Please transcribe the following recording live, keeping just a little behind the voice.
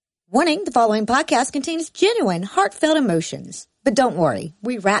Warning, the following podcast contains genuine, heartfelt emotions. But don't worry,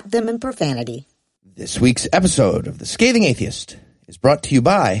 we wrap them in profanity. This week's episode of The Scathing Atheist is brought to you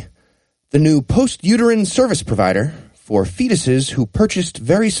by the new post-uterine service provider for fetuses who purchased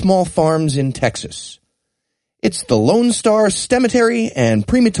very small farms in Texas. It's the Lone Star Cemetery and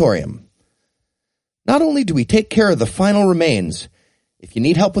Crematorium. Not only do we take care of the final remains, if you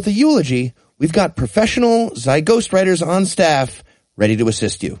need help with a eulogy, we've got professional zygote writers on staff ready to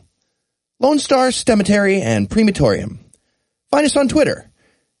assist you. Lone Star Cemetery and Crematorium. Find us on Twitter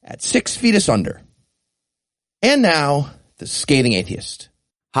at 6fetusunder. And now, The Scathing Atheist.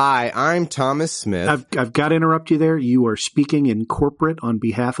 Hi, I'm Thomas Smith. I've got to interrupt you there. You are speaking in corporate on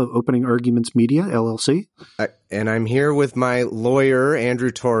behalf of Opening Arguments Media, LLC. And I'm here with my lawyer, Andrew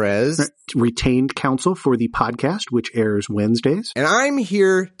Torres. Retained counsel for the podcast, which airs Wednesdays. And I'm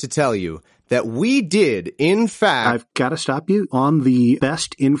here to tell you that we did, in fact... I've got to stop you on the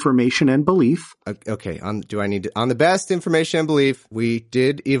best information and belief. Okay, on the best information and belief, we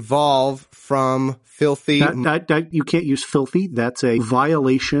did evolve from filthy... You can't use filthy. That's a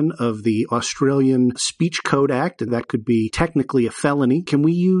violation of the Australian Speech Code Act, and that could be technically a felony. Can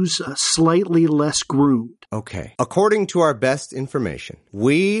we use slightly less groomed? Okay. According to our best information,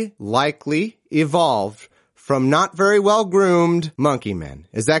 we likely evolved from not very well-groomed monkey men.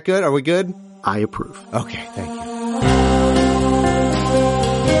 Is that good? Are we good? I approve. Okay, thank you.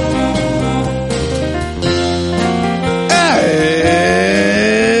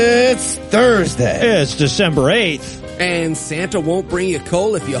 It's Thursday. It's December 8th. And Santa won't bring you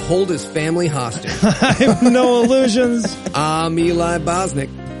coal if you hold his family hostage. I have no illusions. I'm Eli Bosnick.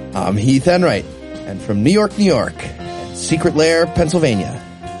 I'm Heath Enright. And from New York, and Secret Lair, Pennsylvania,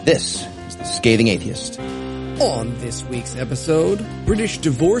 this is The Scathing Atheist. On this week's episode, British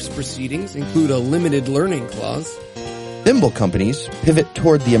divorce proceedings include a limited learning clause. Thimble companies pivot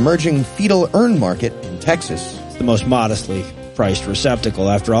toward the emerging fetal urn market in Texas. It's the most modestly priced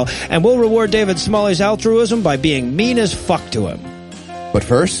receptacle, after all. And we'll reward David Smalley's altruism by being mean as fuck to him. But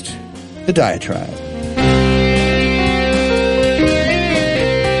first, the diatribe.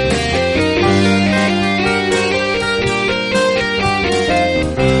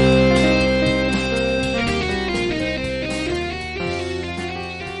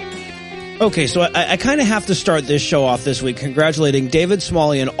 Okay, so I kind of have to start this show off this week congratulating David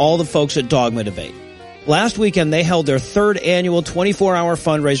Smalley and all the folks at Dogma Debate. Last weekend, they held their third annual 24-hour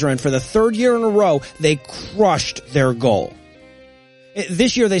fundraiser, and for the third year in a row, they crushed their goal.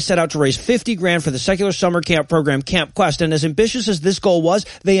 This year, they set out to raise $50,000 for the secular summer camp program, Camp Quest, and as ambitious as this goal was,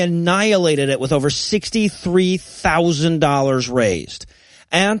 they annihilated it with over $63,000 raised.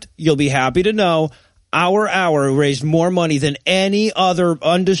 And you'll be happy to know, our hour raised more money than any other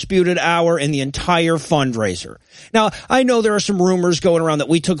undisputed hour in the entire fundraiser. Now, I know there are some rumors going around that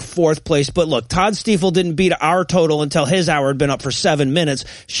we took fourth place, but look, Todd Stiefel didn't beat our total until his hour had been up for 7 minutes.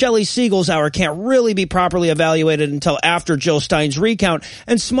 Shelley Siegel's hour can't really be properly evaluated until after Joe Stein's recount,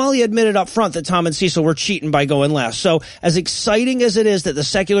 and Smalley admitted up front that Tom and Cecil were cheating by going last. So, as exciting as it is that the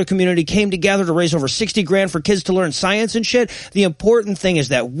secular community came together to raise over $60,000 for kids to learn science and shit, the important thing is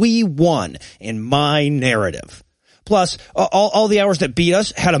that we won in my narrative. Plus, all the hours that beat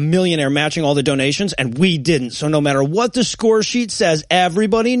us had a millionaire matching all the donations, and we didn't. So no matter what the score sheet says,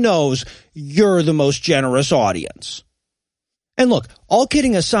 everybody knows you're the most generous audience. And look, all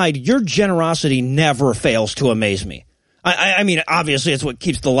kidding aside, your generosity never fails to amaze me. I mean, obviously it's what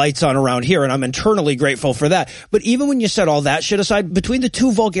keeps the lights on around here, and I'm internally grateful for that. But even when you set all that shit aside, between the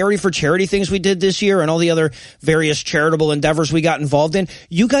 2 Vulgarity for Charity things we did this year and all the other various charitable endeavors we got involved in,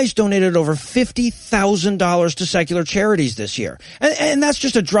 you guys donated over $50,000 to secular charities this year. And that's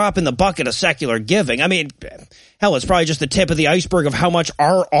just a drop in the bucket of secular giving. I mean, hell, it's probably just the tip of the iceberg of how much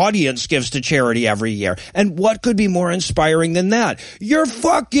our audience gives to charity every year. And what could be more inspiring than that? You're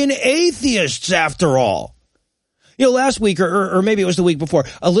fucking atheists, after all. You know, last week, or maybe it was the week before,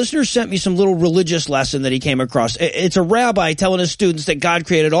 a listener sent me some little religious lesson that he came across. It's a rabbi telling his students that God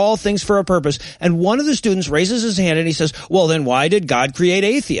created all things for a purpose, and one of the students raises his hand and he says, well, then why did God create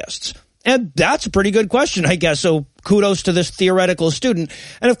atheists? And that's a pretty good question, I guess, so kudos to this theoretical student.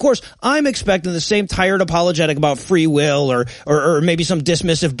 And of course, I'm expecting the same tired apologetic about free will or maybe some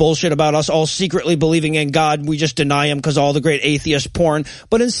dismissive bullshit about us all secretly believing in God. We just deny him because all the great atheist porn.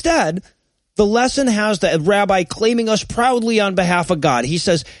 But instead, the lesson has the rabbi claiming us proudly on behalf of God. He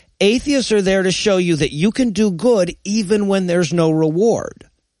says, atheists are there to show you that you can do good even when there's no reward.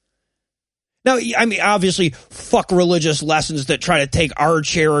 Now, I mean, obviously, fuck religious lessons that try to take our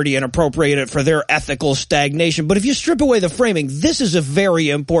charity and appropriate it for their ethical stagnation. But if you strip away the framing, this is a very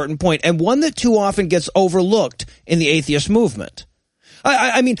important point, and one that too often gets overlooked in the atheist movement.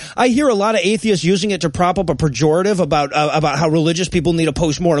 I mean, I hear a lot of atheists using it to prop up a pejorative about how religious people need a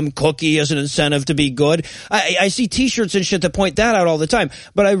postmortem cookie as an incentive to be good. I see T-shirts and shit that point that out all the time,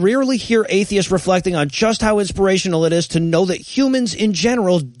 but I rarely hear atheists reflecting on just how inspirational it is to know that humans in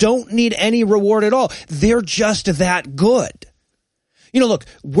general don't need any reward at all. They're just that good. Look,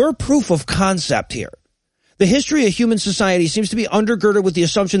 we're proof of concept here. The history of human society seems to be undergirded with the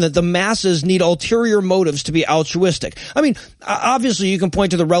assumption that the masses need ulterior motives to be altruistic. I mean, obviously you can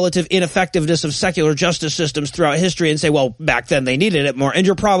point to the relative ineffectiveness of secular justice systems throughout history and say, well, back then they needed it more, and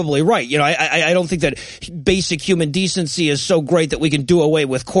you're probably right. I don't think that basic human decency is so great that we can do away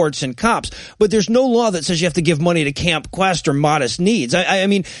with courts and cops, but there's no law that says you have to give money to Camp Quest or modest needs. I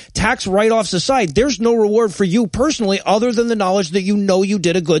mean, tax write-offs aside, there's no reward for you personally other than the knowledge that you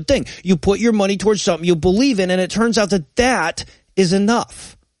did a good thing. You put your money towards something you believe in, and it turns out that is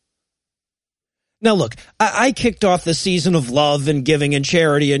enough. Now look, I kicked off the season of love and giving and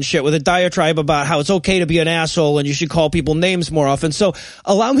charity and shit with a diatribe about how it's okay to be an asshole and you should call people names more often. So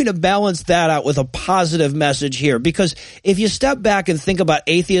allow me to balance that out with a positive message here, because if you step back and think about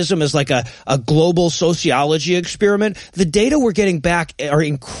atheism as like a global sociology experiment, the data we're getting back are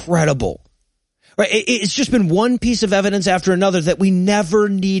incredible. Right? It's just been one piece of evidence after another that we never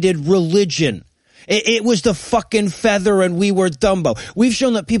needed religion. It was the fucking feather and we were Dumbo. We've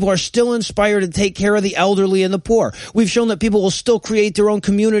shown that people are still inspired to take care of the elderly and the poor. We've shown that people will still create their own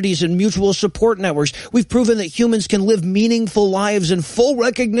communities and mutual support networks. We've proven that humans can live meaningful lives in full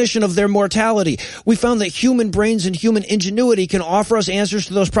recognition of their mortality. We found that human brains and human ingenuity can offer us answers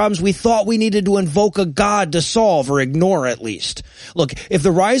to those problems we thought we needed to invoke a god to solve or ignore at least. Look, if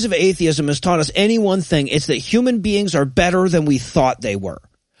the rise of atheism has taught us any one thing, it's that human beings are better than we thought they were.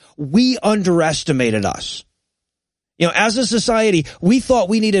 We underestimated us. As a society, we thought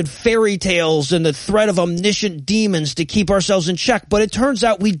we needed fairy tales and the threat of omniscient demons to keep ourselves in check, but it turns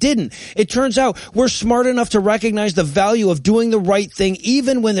out we didn't. It turns out we're smart enough to recognize the value of doing the right thing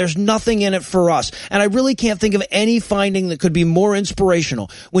even when there's nothing in it for us. And I really can't think of any finding that could be more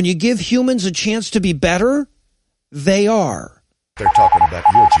inspirational. When you give humans a chance to be better, they are. They're talking about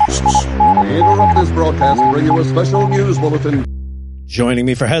your Jesus. We interrupt this broadcast and bring you a special news bulletin. Joining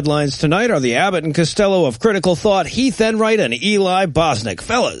me for headlines tonight are the Abbott and Costello of critical thought, Heath Enright and Eli Bosnick.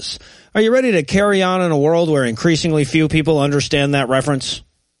 Fellas, are you ready to carry on in a world where increasingly few people understand that reference?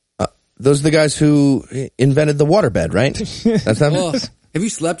 Those are the guys who invented the waterbed, right? That's them? Oh, have you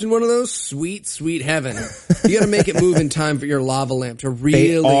slept in one of those? Sweet, sweet heaven. You got to make it move in time for your lava lamp to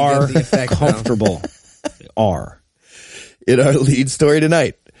really get the effect. Comfortable. They are. In our lead story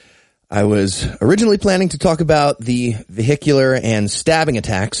tonight, I was originally planning to talk about the vehicular and stabbing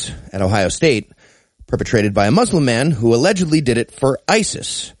attacks at Ohio State perpetrated by a Muslim man who allegedly did it for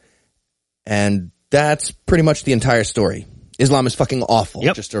ISIS. And that's pretty much the entire story. Islam is fucking awful.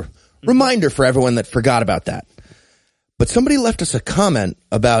 Yep. Just a reminder for everyone that forgot about that. But somebody left us a comment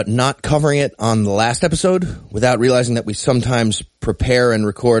about not covering it on the last episode without realizing that we sometimes prepare and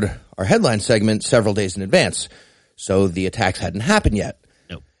record our headline segment several days in advance. So the attacks hadn't happened yet.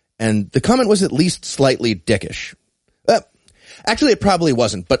 And the comment was at least slightly dickish. Actually, it probably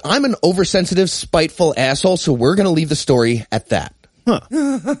wasn't, but I'm an oversensitive, spiteful asshole, so we're going to leave the story at that. Huh.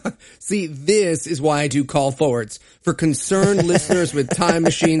 See, this is why I do call forwards, for concerned listeners with time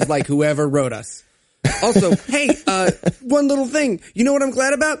machines like whoever wrote us. Also, hey, one little thing. You know what I'm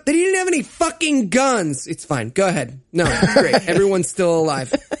glad about? That he didn't have any fucking guns. It's fine. Go ahead. No, it's great. Everyone's still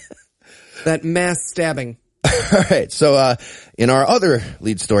alive. That mass stabbing. All right, so in our other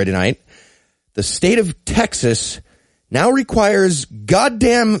lead story tonight, the state of Texas now requires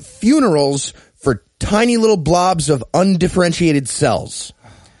goddamn funerals for tiny little blobs of undifferentiated cells.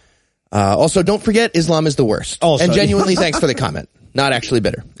 Also, don't forget, Islam is the worst. Also, and genuinely, thanks for the comment. Not actually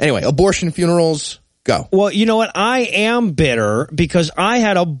bitter. Anyway, abortion funerals, go. Well, you know what? I am bitter because I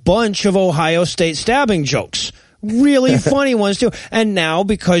had a bunch of Ohio State stabbing jokes. Really funny ones, too. And now,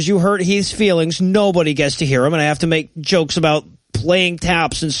 because you hurt Heath's feelings, nobody gets to hear them, and I have to make jokes about playing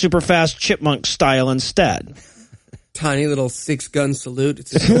taps in super fast chipmunk style instead. Tiny little 6-gun salute.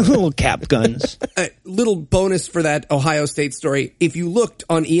 It's little cap guns. A little bonus for that Ohio State story. If you looked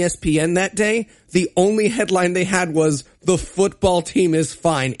on ESPN that day, the only headline they had was, "The football team is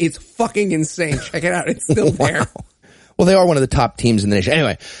fine." It's fucking insane. Check it out. It's still there. Wow. Well, they are one of the top teams in the nation.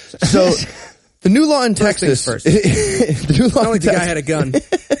 Anyway, so... The new law in Texas. First. The new law the guy had a gun.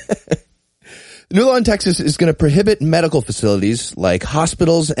 The new law in Texas is going to prohibit medical facilities like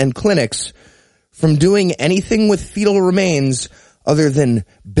hospitals and clinics from doing anything with fetal remains other than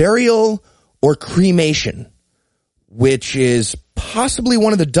burial or cremation, which is possibly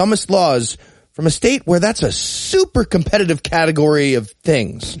one of the dumbest laws from a state where that's a super competitive category of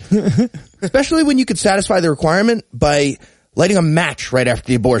things. Especially when you could satisfy the requirement by lighting a match right after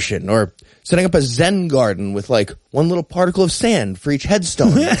the abortion, or setting up a Zen garden with like one little particle of sand for each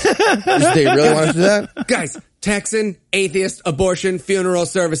headstone. Do they really want to do that? Guys, Texan, atheist, abortion, funeral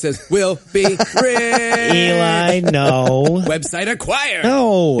services will be rich. Eli, no. Website acquired.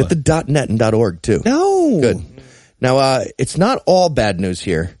 No. Get the .net and .org too. No. Good. Now, it's not all bad news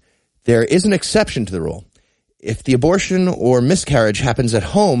here. There is an exception to the rule. If the abortion or miscarriage happens at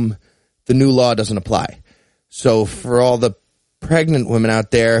home, the new law doesn't apply. So for all the pregnant women out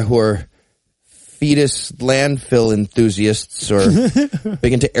there who are fetus landfill enthusiasts or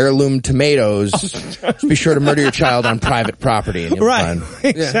big into heirloom tomatoes, just be sure to murder your child on private property. And you'll find.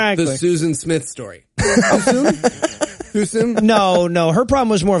 Exactly. The Susan Smith story. Too soon? No. Her problem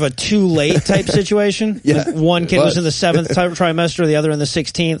was more of a too late type situation. Yeah, Like one kid was in the 7th trimester, the other in the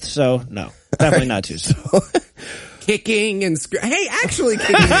 16th. So no, definitely not too soon. Kicking and hey, actually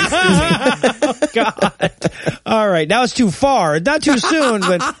kicking and screaming. Oh, God. All right. Now it's too far. Not too soon,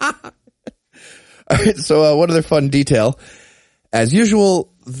 but. All right, so one other fun detail. As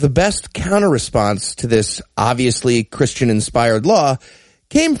usual, the best counter-response to this obviously Christian-inspired law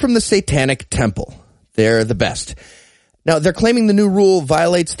came from the Satanic Temple. They're the best. Now, they're claiming the new rule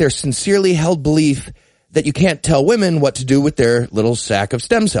violates their sincerely held belief that you can't tell women what to do with their little sack of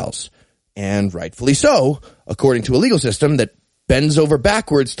stem cells. And rightfully so, according to a legal system that bends over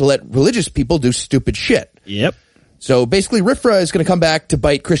backwards to let religious people do stupid shit. Yep. So basically, RFRA is going to come back to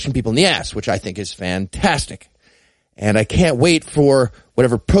bite Christian people in the ass, which I think is fantastic. And I can't wait for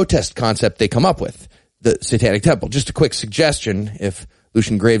whatever protest concept they come up with, the Satanic Temple. Just a quick suggestion, if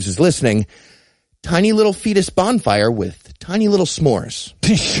Lucian Graves is listening, tiny little fetus bonfire with tiny little s'mores.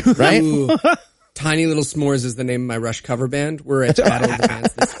 Right? Ooh. Tiny Little S'mores is the name of my Rush cover band. We're at Battle of the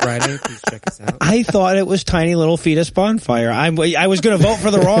Bands this Friday. Please check us out. I thought it was Tiny Little Fetus Bonfire. I was going to vote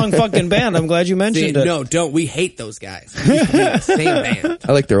for the wrong fucking band. I'm glad you mentioned it. No, don't. We hate those guys. We used to be in the same band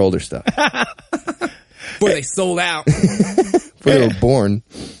I like their older stuff. before they sold out. Before they were born.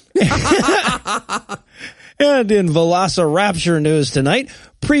 And in Velociraptor news tonight,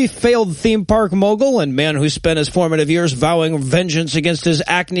 pre-failed theme park mogul and man who spent his formative years vowing vengeance against his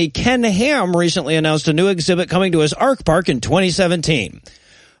acne, Ken Ham, recently announced a new exhibit coming to his Ark Park in 2017.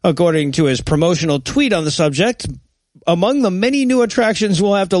 According to his promotional tweet on the subject, among the many new attractions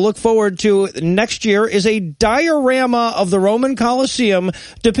we'll have to look forward to next year is a diorama of the Roman Colosseum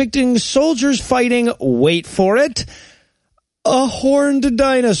depicting soldiers fighting, wait for it, a horned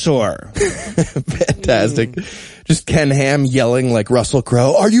dinosaur. Fantastic. Just Ken Ham yelling like Russell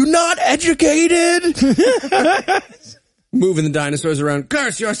Crowe, "Are you not educated?" Moving the dinosaurs around.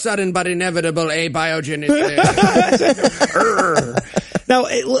 Curse your sudden but inevitable abiogenesis. Now,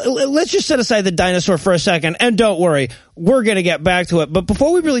 let's just set aside the dinosaur for a second, and don't worry, we're going to get back to it. But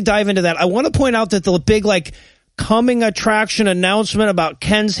before we really dive into that, I want to point out that the big, coming attraction announcement about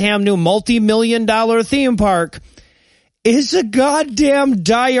Ken's Ham new multi-million-dollar theme park is a goddamn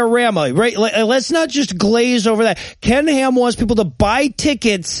diorama, right? Let's not just glaze over that. Ken Ham wants people to buy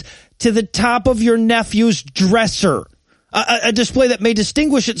tickets to the top of your nephew's dresser. A display that may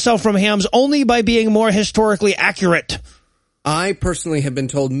distinguish itself from Ham's only by being more historically accurate. I personally have been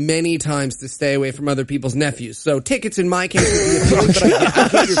told many times to stay away from other people's nephews. So tickets in my case would be appealing, but I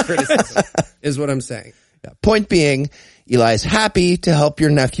get your criticism, is what I'm saying. Yeah. Point being, Eli is happy to help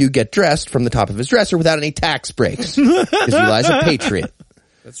your nephew get dressed from the top of his dresser without any tax breaks. Because Eli's a patriot.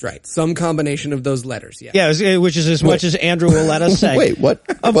 That's right. Some combination of those letters, yeah. Yeah, which is as much as Andrew will let us say. Wait, what?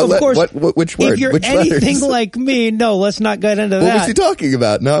 Of course. Which word? If you're which anything letters? like me, no, let's not get into that. What was he talking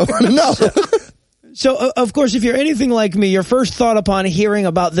about? No. So, of course, if you're anything like me, your first thought upon hearing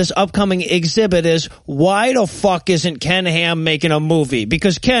about this upcoming exhibit is, why the fuck isn't Ken Ham making a movie?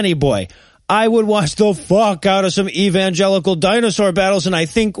 Because Kenny boy, I would watch the fuck out of some evangelical dinosaur battles, and I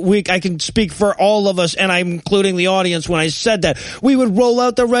think I can speak for all of us, and I'm including the audience when I said that. We would roll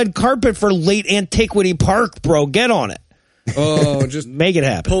out the red carpet for Late Antiquity Park, bro. Get on it. Oh, just make it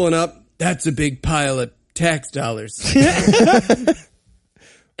happen. Pulling up, that's a big pile of tax dollars.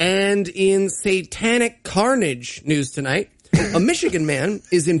 And in satanic carnage news tonight, a Michigan man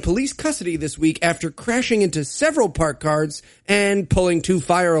is in police custody this week after crashing into several park cars and pulling 2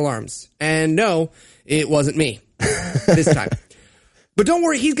 fire alarms. And no, it wasn't me this time. But don't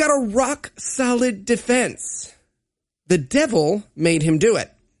worry, he's got a rock-solid defense. The devil made him do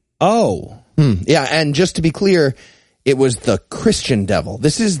it. Oh. Yeah, and just to be clear, it was the Christian devil.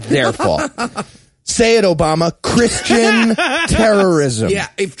 This is their fault. Say it, Obama. Christian terrorism. Yeah,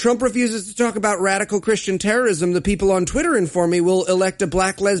 if Trump refuses to talk about radical Christian terrorism, the people on Twitter inform me will elect a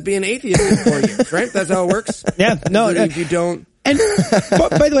black lesbian atheist in 4 years, right? That's how it works? Yeah, no. If you don't... And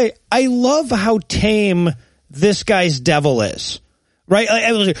by the way, I love how tame this guy's devil is. Right?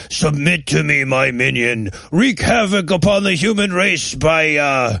 I was like, submit to me, my minion. Wreak havoc upon the human race by,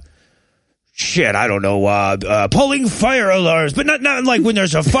 I don't know, pulling fire alarms, but not like when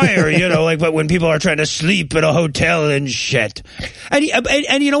there's a fire, but when people are trying to sleep at a hotel and shit. And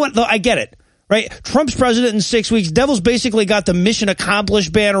you know what, though, I get it, right? Trump's president in 6 weeks. Devil's basically got the mission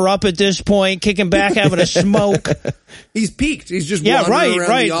accomplished banner up at this point, kicking back, having a smoke. He's peaked. He's just wandering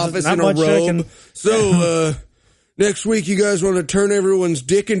around the office in a robe. So, next week, you guys want to turn everyone's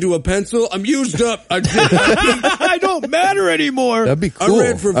dick into a pencil? I'm used up. I don't matter anymore. That'd be cool. I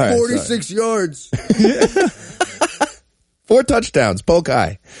ran for 46 yards. 4 touchdowns, poke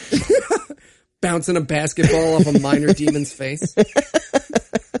eye. Bouncing a basketball off a minor demon's face.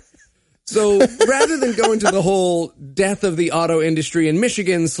 So rather than go into the whole death of the auto industry in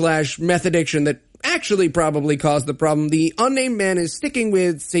Michigan / meth addiction that actually probably caused the problem, the unnamed man is sticking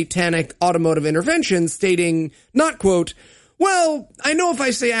with satanic automotive intervention, stating, not quote, well, I know if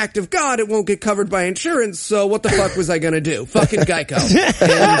I say act of God, it won't get covered by insurance, so what the fuck was I gonna do? Fucking Geico.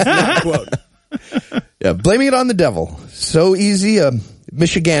 And not quote. Yeah, blaming it on the devil. So easy, a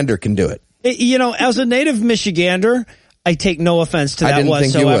Michigander can do it. As a native Michigander, I take no offense to that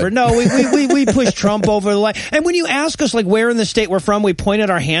whatsoever. No, we push Trump over the line. And when you ask us, like, where in the state we're from, we point at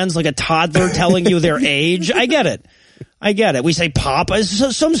our hands like a toddler telling you their age. I get it. We say Papa.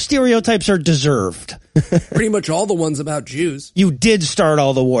 Some stereotypes are deserved. Pretty much all the ones about Jews. You did start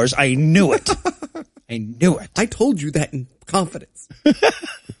all the wars. I knew it. I told you that in confidence.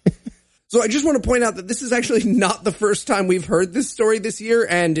 So I just want to point out that this is actually not the first time we've heard this story this year,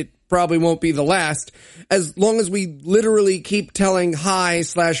 and it probably won't be the last, as long as we literally keep telling high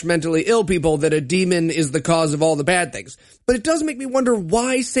 / mentally ill people that a demon is the cause of all the bad things. But it does make me wonder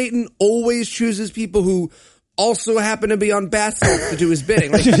why Satan always chooses people who also happen to be on bath salts to do his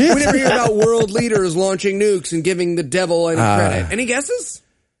bidding. Like, we never hear about world leaders launching nukes and giving the devil any credit. Any guesses?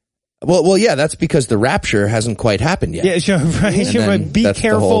 Well, yeah, that's because the rapture hasn't quite happened yet. Yeah, sure, right. You're right. Be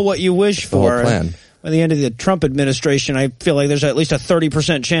careful what you wish for. The whole plan. By the end of the Trump administration, I feel like there's at least a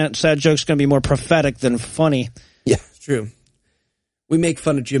 30% chance that joke's going to be more prophetic than funny. Yeah, it's true. We make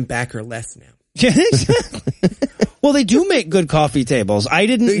fun of Jim Bakker less now. Yeah, exactly. Well, they do make good coffee tables. I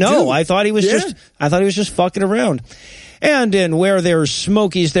didn't know. I thought he was just fucking around. And in Where There's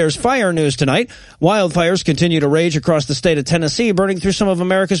Smokies, There's Fire news tonight, wildfires continue to rage across the state of Tennessee, burning through some of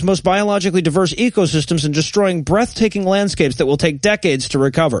America's most biologically diverse ecosystems and destroying breathtaking landscapes that will take decades to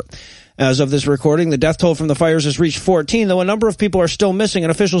recover. As of this recording, the death toll from the fires has reached 14, though a number of people are still missing, and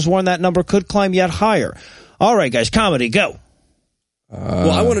officials warn that number could climb yet higher. All right, guys, comedy, go.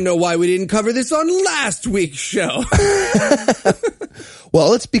 Well, I want to know why we didn't cover this on last week's show.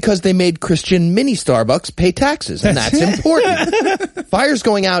 Well, it's because they made Christian mini Starbucks pay taxes, and that's important. Fire's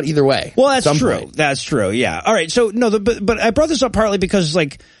going out either way. Well, that's true. Point. That's true, yeah. All right, so, no, but I brought this up partly because,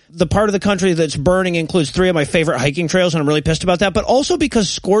 like, the part of the country that's burning includes 3 of my favorite hiking trails, and I'm really pissed about that, but also because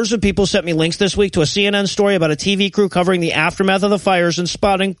scores of people sent me links this week to a CNN story about a TV crew covering the aftermath of the fires and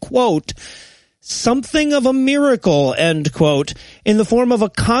spotting, quote, something of a miracle, end quote, in the form of a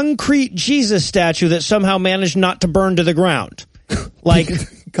concrete Jesus statue that somehow managed not to burn to the ground. Like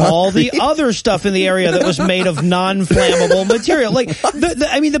all the other stuff in the area that was made of non-flammable material. Like,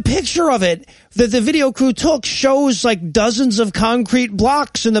 the picture of it that the video crew took shows like dozens of concrete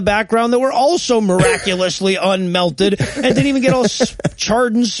blocks in the background that were also miraculously unmelted and didn't even get all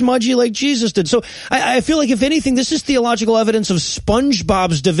charred and smudgy like Jesus did. So I feel like, if anything, this is theological evidence of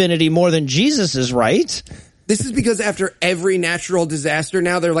SpongeBob's divinity more than Jesus's, right? This is because after every natural disaster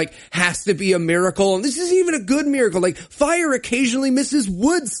now, they're like, has to be a miracle. And this isn't even a good miracle. Like, fire occasionally misses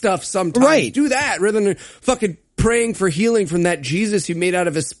wood stuff sometimes. Right. Do that rather than fucking praying for healing from that Jesus you made out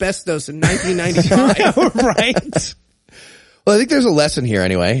of asbestos in 1995. Right. Well, I think there's a lesson here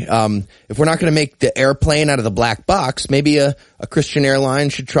anyway. If we're not going to make the airplane out of the black box, maybe a Christian airline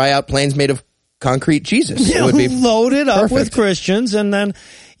should try out planes made of concrete Jesus. Yeah, it would be loaded up with Christians, and then...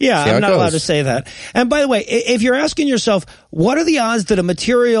 Yeah, I'm not allowed to say that. And by the way, if you're asking yourself, what are the odds that a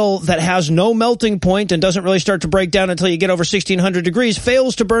material that has no melting point and doesn't really start to break down until you get over 1,600 degrees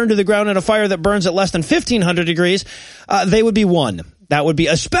fails to burn to the ground in a fire that burns at less than 1,500 degrees, they would be 1. That would be,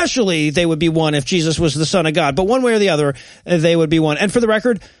 especially they would be 1 if Jesus was the Son of God. But one way or the other, they would be 1. And for the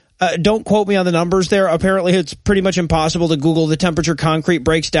record, don't quote me on the numbers there. Apparently, it's pretty much impossible to Google the temperature concrete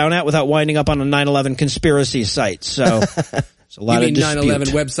breaks down at without winding up on a 9/11 conspiracy site. So... It's a lot you of mean 9/11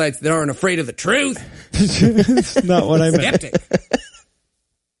 dispute. websites that aren't afraid of the truth? That's not what I meant. Skeptic.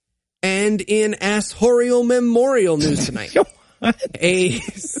 And in asshorial memorial news tonight, a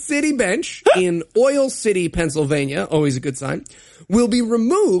city bench in Oil City, Pennsylvania, always a good sign, will be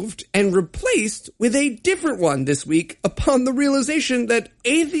removed and replaced with a different one this week upon the realization that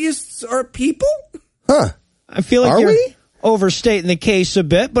atheists are people? Huh. I feel like you're overstating the case a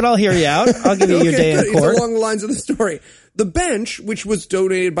bit, but I'll hear you out. I'll give you your day in court. It's along the lines of the story. The bench, which was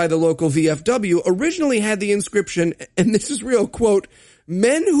donated by the local VFW, originally had the inscription, and this is real, quote,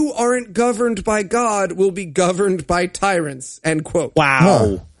 "Men who aren't governed by God will be governed by tyrants," end quote.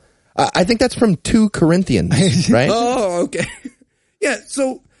 Wow. I think that's from 2 Corinthians, right? Oh, okay. Yeah,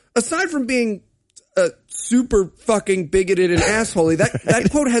 so aside from being super fucking bigoted and assholey, that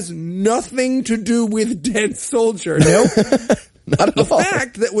quote has nothing to do with dead soldiers. Nope. Not at all. A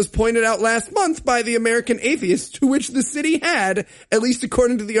fact that was pointed out last month by the American Atheist, to which the city had, at least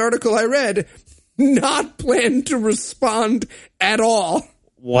according to the article I read, not planned to respond at all.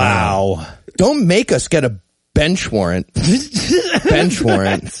 Wow. Don't make us get a bench warrant. Bench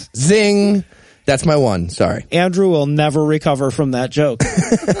warrant. Zing. That's my one. Sorry. Andrew will never recover from that joke.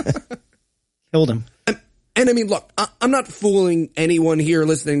 Killed him. And I mean, look, I'm not fooling anyone here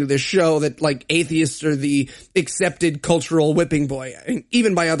listening to this show that, like, atheists are the accepted cultural whipping boy, I mean,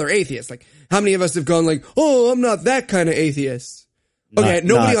 even by other atheists. Like, how many of us have gone like, oh, I'm not that kind of atheist? Okay,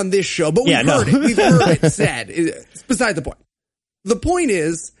 nobody on this show, but we've heard it. We've heard it said. It's beside the point. The point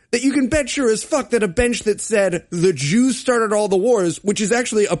is that you can bet sure as fuck that a bench that said the Jews started all the wars, which is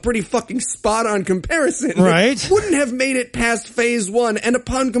actually a pretty fucking spot-on comparison, right? Wouldn't have made it past phase 1, and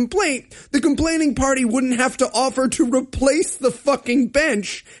upon complaint, the complaining party wouldn't have to offer to replace the fucking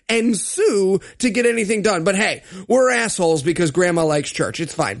bench and sue to get anything done. But hey, we're assholes because grandma likes church.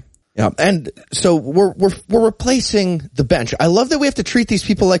 It's fine. Yeah, and so we're replacing the bench. I love that we have to treat these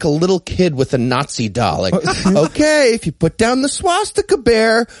people like a little kid with a Nazi doll. Like, okay, if you put down the swastika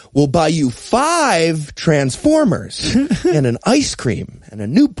bear, we'll buy you 5 Transformers and an ice cream and a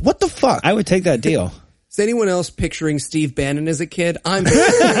new. What the fuck? I would take that deal. Is anyone else picturing Steve Bannon as a kid? I'm.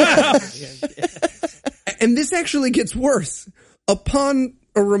 And this actually gets worse. Upon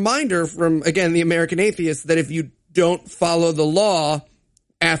a reminder from, again, the American Atheist that if you don't follow the law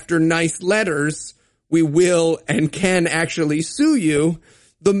after nice letters, we will and can actually sue you.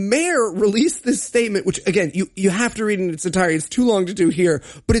 The mayor released this statement, which, again, you have to read in its entirety. It's too long to do here,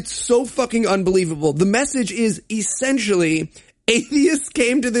 but it's so fucking unbelievable. The message is essentially, atheists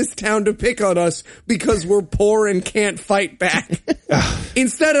came to this town to pick on us because we're poor and can't fight back.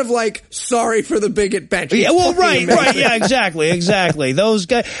 Instead of like, sorry for the bigot bench. Yeah, well, right, yeah, exactly. Those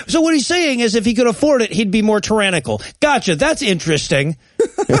guys. So what he's saying is if he could afford it, he'd be more tyrannical. Gotcha, that's interesting.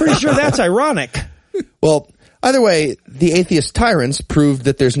 Pretty sure that's ironic. Well, either way, the atheist tyrants proved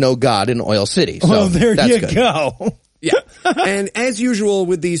that there's no God in Oil City. So well, there that's you good. go. Yeah. And as usual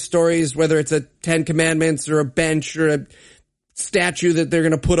with these stories, whether it's a 10 Commandments or a bench or a statue that they're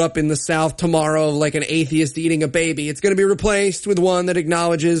going to put up in the South tomorrow of like an atheist eating a baby, it's going to be replaced with one that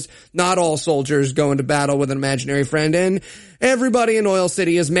acknowledges not all soldiers go into battle with an imaginary friend, and everybody in Oil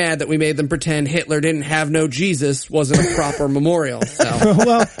City is mad that we made them pretend Hitler didn't have no Jesus wasn't a proper memorial. So.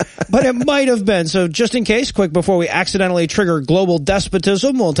 Well, but it might have been. So just in case, quick before we accidentally trigger global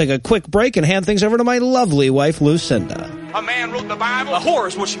despotism, we'll take a quick break and hand things over to my lovely wife, Lucinda. A man wrote the Bible. A whore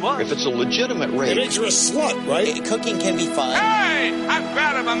is what she was. If it's a legitimate rape, it makes her a slut, right? Cooking can be fun. Hey, I'm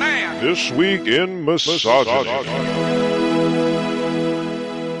proud of a man. This week in misogyny.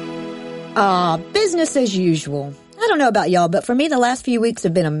 Business as usual. I don't know about y'all, but for me, the last few weeks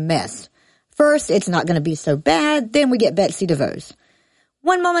have been a mess. First, it's not going to be so bad. Then we get Betsy DeVos.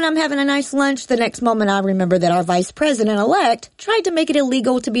 One moment I'm having a nice lunch. The next moment I remember that our vice president-elect tried to make it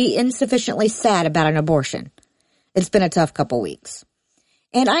illegal to be insufficiently sad about an abortion. It's been a tough couple weeks.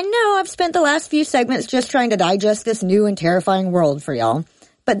 And I know I've spent the last few segments just trying to digest this new and terrifying world for y'all.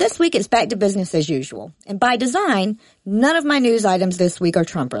 But this week it's back to business as usual. And by design, none of my news items this week are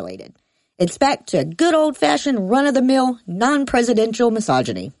Trump-related. It's back to good old-fashioned, run-of-the-mill, non-presidential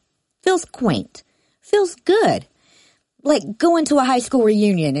misogyny. Feels quaint. Feels good. Like going to a high school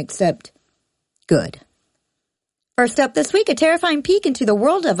reunion, except good. First up this week, a terrifying peek into the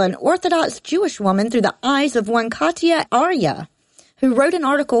world of an Orthodox Jewish woman through the eyes of one Katya Arya, who wrote an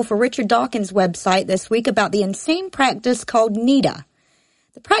article for Richard Dawkins' website this week about the insane practice called Nida.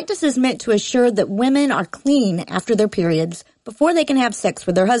 The practice is meant to assure that women are clean after their periods before they can have sex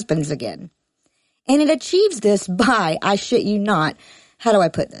with their husbands again. And it achieves this by, I shit you not, how do I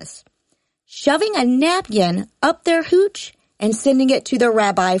put this? Shoving a napkin up their hooch and sending it to their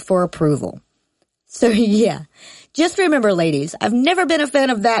rabbi for approval. So yeah, Just remember, ladies, I've never been a fan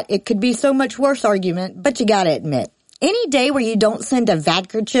of that "it could be so much worse" argument, but you gotta admit, any day where you don't send a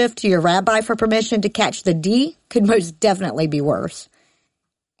handkerchief to your rabbi for permission to catch the D could most definitely be worse.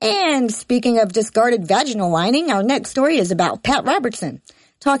 And speaking of discarded vaginal lining, our next story is about Pat Robertson,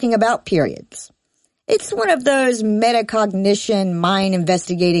 talking about periods. It's one of those metacognition, mind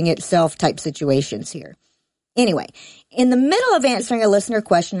investigating itself type situations here. Anyway, in the middle of answering a listener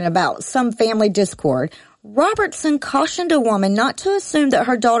question about some family discord, Robertson cautioned a woman not to assume that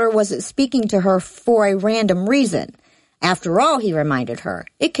her daughter wasn't speaking to her for a random reason. After all, he reminded her,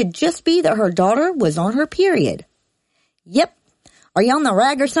 it could just be that her daughter was on her period. Yep. Are you on the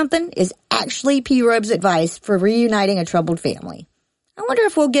rag or something? Is actually P. Robe's advice for reuniting a troubled family. I wonder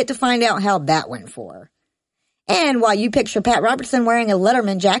if we'll get to find out how that went for her. And while you picture Pat Robertson wearing a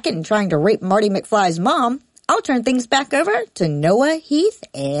Letterman jacket and trying to rape Marty McFly's mom, I'll turn things back over to Noah, Heath,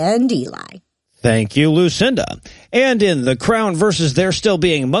 and Eli. Thank you, Lucinda. And in the Crown versus There Still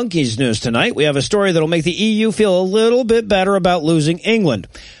Being Monkeys news tonight, we have a story that'll make the EU feel a little bit better about losing England.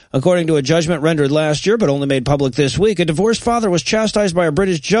 According to a judgment rendered last year but only made public this week, a divorced father was chastised by a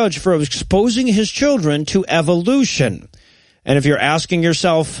British judge for exposing his children to evolution. And if you're asking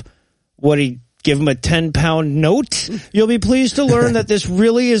yourself, would he give him a 10-pound note? You'll be pleased to learn that this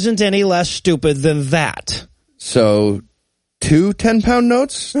really isn't any less stupid than that. So, 2 10-pound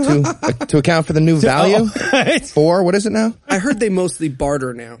notes to account for the new value? 4, what is it now? I heard they mostly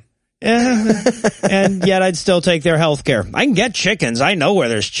barter now. And yet I'd still take their health care. I can get chickens. I know where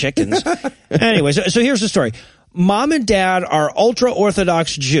there's chickens. Anyway, so here's the story. Mom and dad are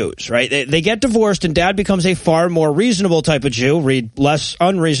ultra-Orthodox Jews, right? They get divorced and dad becomes a far more reasonable type of Jew, read less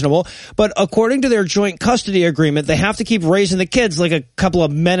unreasonable. But according to their joint custody agreement, they have to keep raising the kids like a couple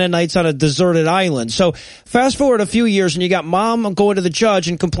of Mennonites on a deserted island. So fast forward a few years and you got mom going to the judge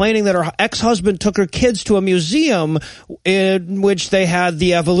and complaining that her ex-husband took her kids to a museum in which they had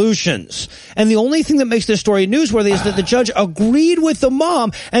the evolutions. And the only thing that makes this story newsworthy is that the judge agreed with the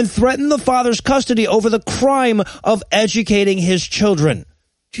mom and threatened the father's custody over the crime of educating his children.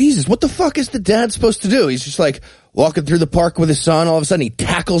 Jesus, what the fuck is the dad supposed to do? He's just like walking through the park with his son. All of a sudden he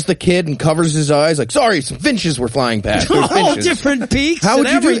tackles the kid and covers his eyes like, sorry, some finches were flying past. All different peaks. How would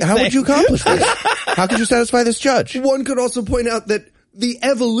and you everything. How would you accomplish this? How could you satisfy this judge? One could also point out that the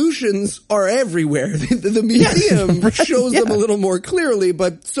evolutions are everywhere. The museum shows them a little more clearly,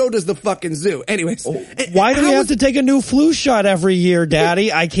 but so does the fucking zoo. Anyways. Why do we have to take a new flu shot every year,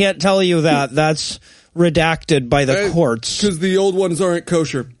 Daddy? I can't tell you that. That's redacted by the courts. Because the old ones aren't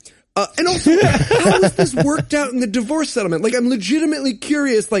kosher. And also, how was this worked out in the divorce settlement? Like, I'm legitimately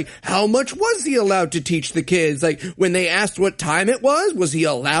curious, like, how much was he allowed to teach the kids? Like, when they asked what time it was he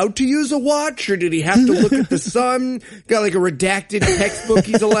allowed to use a watch, or did he have to look at the sun? Got, like, a redacted textbook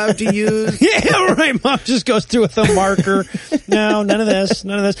he's allowed to use? Yeah, right. Mom just goes through with a marker. No, none of this.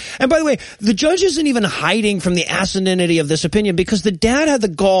 And by the way, the judge isn't even hiding from the asininity of this opinion because the dad had the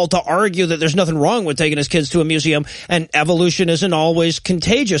gall to argue that there's nothing wrong with taking his kids to a museum and evolution isn't always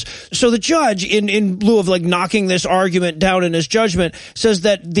contagious. So the judge, in lieu of like knocking this argument down in his judgment, says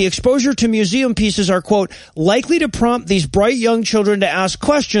that the exposure to museum pieces are, quote, likely to prompt these bright young children to ask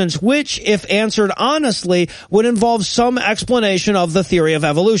questions, which, if answered honestly, would involve some explanation of the theory of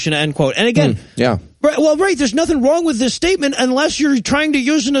evolution, end quote. And again, right, there's nothing wrong with this statement unless you're trying to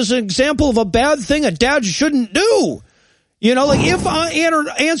use it as an example of a bad thing a dad shouldn't do. You know, like if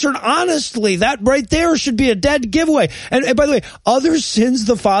answered honestly, that right there should be a dead giveaway. And by the way, other sins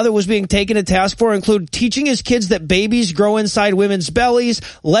the father was being taken to task for include teaching his kids that babies grow inside women's bellies,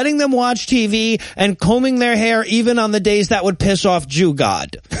 letting them watch TV, and combing their hair even on the days that would piss off Jew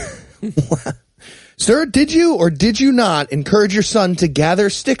God. Sir, did you or did you not encourage your son to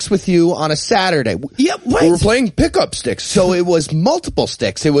gather sticks with you on a Saturday? Yeah, right. We were playing pickup sticks, so it was multiple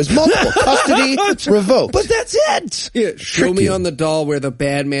sticks. It was multiple. Custody revoked. But that's it. Yeah, show me on the doll where the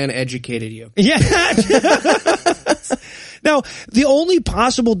bad man educated you. Yeah. Now, the only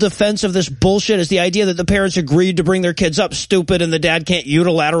possible defense of this bullshit is the idea that the parents agreed to bring their kids up stupid and the dad can't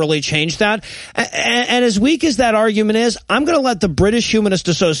unilaterally change that. And as weak as that argument is, I'm going to let the British Humanist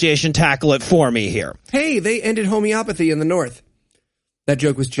Association tackle it for me here. Hey, they ended homeopathy in the North. That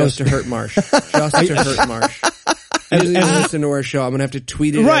joke was just to hurt Marsh. Just to hurt Marsh. And listen to our show. I'm going to have to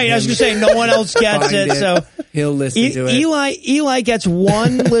tweet it. Right, I was going to say, no one else gets it, so he'll listen to it. Eli gets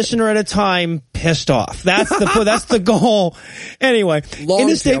one listener at a time pissed off. That's the goal. Anyway, in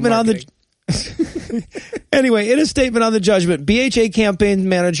a statement on the judgment, BHA campaign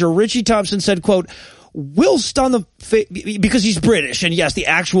manager Richie Thompson said, quote, whilst on the because he's British, and yes, the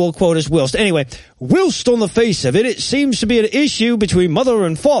actual quote is whilst. Anyway, whilst on the face of it, it seems to be an issue between mother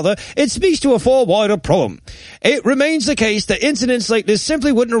and father, it speaks to a far wider problem. It remains the case that incidents like this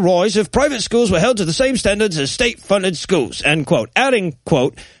simply wouldn't arise if private schools were held to the same standards as state-funded schools, end quote. Adding,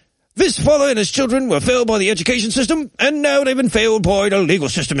 quote, this father and his children were failed by the education system, and now they've been failed by the legal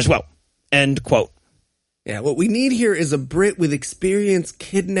system as well, end quote. Yeah, what we need here is a Brit with experience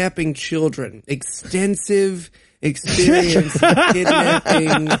kidnapping children. Extensive experience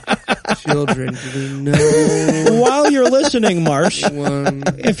kidnapping children. Do we know? While you're listening, Marsh,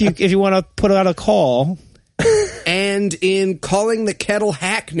 if you want to put out a call. And in Calling the Kettle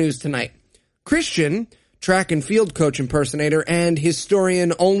Hack news tonight, Christian, track and field coach impersonator and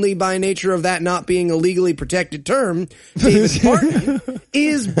historian only by nature of that not being a legally protected term, David Barton,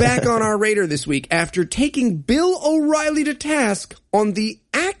 is back on our radar this week after taking Bill O'Reilly to task on the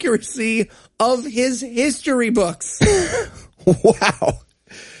accuracy of his history books. Wow.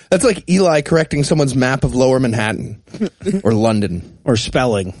 That's like Eli correcting someone's map of Lower Manhattan or London. Or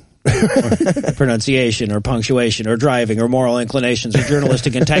spelling. Or pronunciation or punctuation or driving or moral inclinations or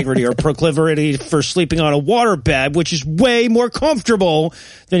journalistic integrity or proclivity for sleeping on a waterbed, which is way more comfortable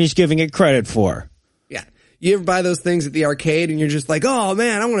than he's giving it credit for. Yeah. You ever buy those things at the arcade and you're just like, oh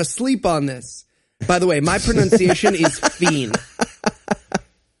man, I want to sleep on this. By the way, my pronunciation is fiend.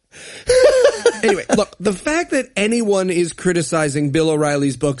 Anyway, look, the fact that anyone is criticizing Bill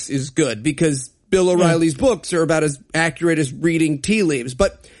O'Reilly's books is good because Bill O'Reilly's books are about as accurate as reading tea leaves,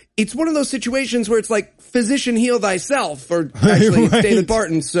 but it's one of those situations where it's like, physician heal thyself, or actually it's David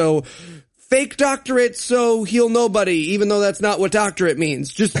Barton, so fake doctorate, so heal nobody, even though that's not what doctorate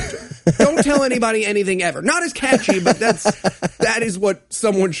means. Just don't tell anybody anything ever. Not as catchy, but that is what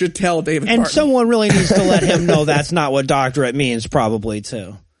someone should tell David Barton. And someone really needs to let him know that's not what doctorate means, probably,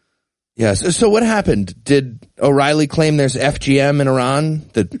 too. Yes. So what happened? Did O'Reilly claim there's FGM in Iran?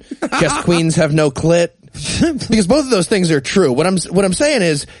 That chest queens have no clit? Because both of those things are true. What I'm saying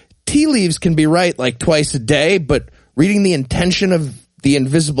is tea leaves can be right like twice a day, but reading the intention of the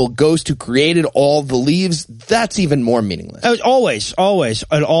invisible ghost who created all the leaves, that's even more meaningless. Always,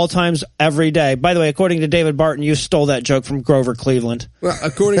 at all times, every day. By the way, according to David Barton, you stole that joke from Grover Cleveland. Well,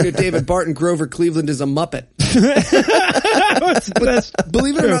 according to David Barton, Grover Cleveland is a Muppet. But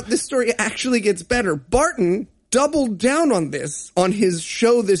believe it or not, this story actually gets better. Barton doubled down on this on his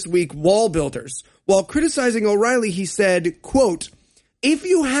show this week, Wall Builders. While criticizing O'Reilly, he said, quote, if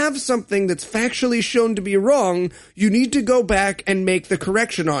you have something that's factually shown to be wrong, you need to go back and make the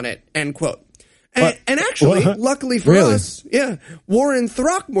correction on it, end quote. And actually, luckily for us, Warren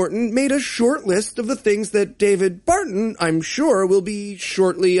Throckmorton made a short list of the things that David Barton, I'm sure, will be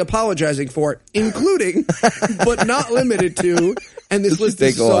shortly apologizing for, including, but not limited to, and this list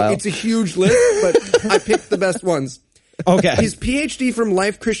is it's a huge list, but I picked the best ones. Okay. His PhD from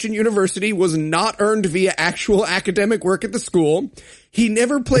Life Christian University was not earned via actual academic work at the school. He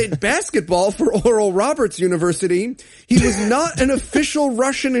never played basketball for Oral Roberts University. He was not an official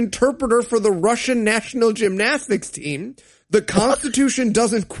Russian interpreter for the Russian national gymnastics team. The Constitution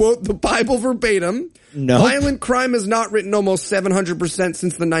doesn't quote the Bible verbatim. No. Violent crime has not written almost 700%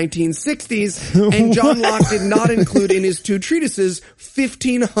 since the 1960s. And John Locke did not include in his two treatises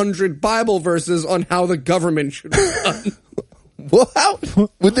 1,500 Bible verses on how the government should be done. Well, how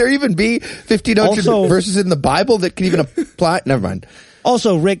would there even be 1,500 verses in the Bible that could even apply? Never mind.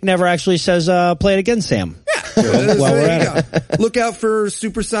 Also, Rick never actually says, play it again, Sam. Yeah. Well, we're at it. Look out for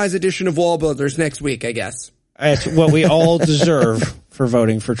supersize edition of Wall Builders next week, I guess. It's what we all deserve for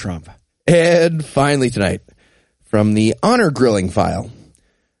voting for Trump. And finally tonight, from the honor grilling file.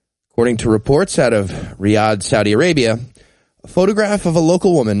 According to reports out of Riyadh, Saudi Arabia, a photograph of a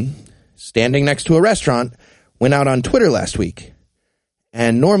local woman standing next to a restaurant went out on Twitter last week.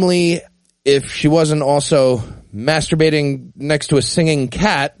 And normally, if she wasn't also masturbating next to a singing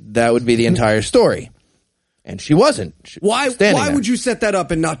cat, that would be the entire story. And she wasn't. Why would you set that up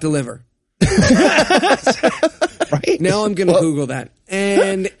and not deliver? Right? Now I'm going to Google that.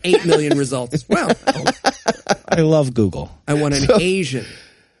 And 8 million results. Well, I love Google. I want an Asian.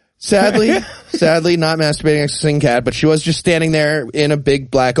 Sadly, not masturbating next to a singing cat, but she was just standing there in a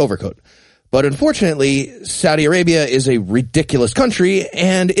big black overcoat. But unfortunately, Saudi Arabia is a ridiculous country,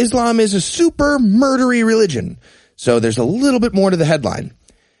 and Islam is a super murdery religion. So there's a little bit more to the headline.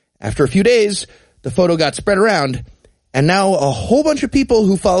 After a few days, the photo got spread around, and now a whole bunch of people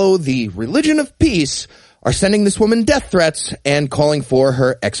who follow the religion of peace are sending this woman death threats and calling for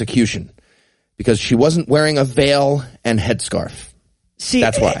her execution because she wasn't wearing a veil and headscarf. See,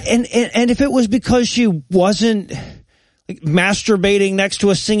 that's why. And if it was because she wasn't, masturbating next to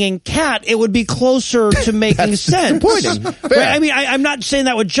a singing cat, it would be closer to making sense. Disappointing. Right? I mean, I'm not saying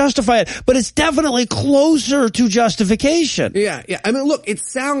that would justify it, but it's definitely closer to justification. Yeah. I mean, look, it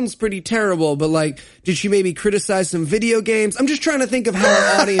sounds pretty terrible, but like, did she maybe criticize some video games? I'm just trying to think of how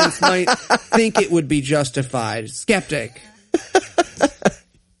our audience might think it would be justified. Skeptic.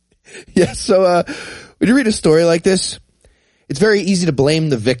 Yeah, so when you read a story like this, it's very easy to blame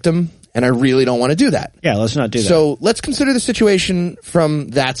the victim, and I really don't want to do that. Yeah, let's not do that. So let's consider the situation from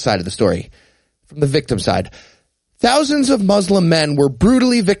that side of the story, from the victim side. Thousands of Muslim men were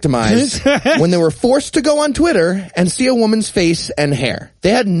brutally victimized when they were forced to go on Twitter and see a woman's face and hair. They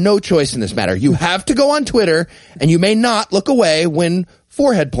had no choice in this matter. You have to go on Twitter, and you may not look away when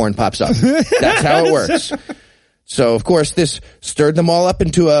forehead porn pops up. That's how it works. So, of course, this stirred them all up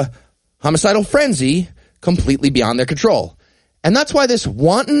into a homicidal frenzy completely beyond their control. And that's why this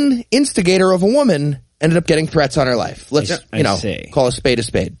wanton instigator of a woman ended up getting threats on her life. Let's, call a spade a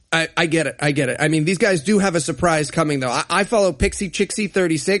spade. I get it. I mean, these guys do have a surprise coming, though. I follow Pixie Chixie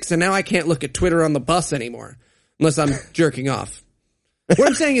 36, and now I can't look at Twitter on the bus anymore, unless I'm jerking off. What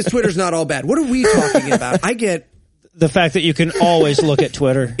I'm saying is Twitter's not all bad. What are we talking about? I get the fact that you can always look at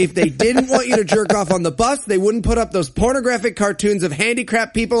Twitter. If they didn't want you to jerk off on the bus, they wouldn't put up those pornographic cartoons of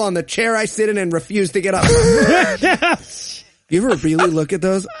handicapped people on the chair I sit in and refuse to get up. You ever really look at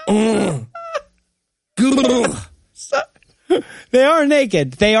those? They are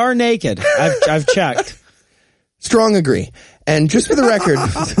naked. I've checked. Strong agree. And just for the record,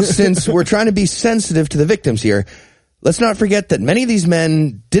 since we're trying to be sensitive to the victims here, let's not forget that many of these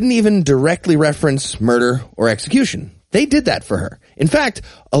men didn't even directly reference murder or execution. They did that for her. In fact,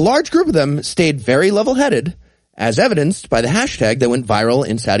 a large group of them stayed very level-headed, as evidenced by the hashtag that went viral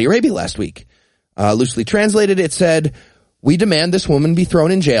in Saudi Arabia last week. Loosely translated, it said, "We demand this woman be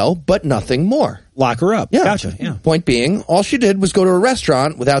thrown in jail, but nothing more." Lock her up. Yeah. Gotcha. Yeah. Point being, all she did was go to a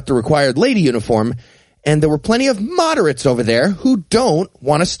restaurant without the required lady uniform, and there were plenty of moderates over there who don't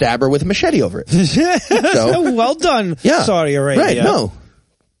want to stab her with a machete over it. So, well done, yeah, Saudi Arabia. Right, no.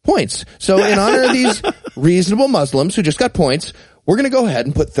 Points. So in honor of these reasonable Muslims who just got points, we're going to go ahead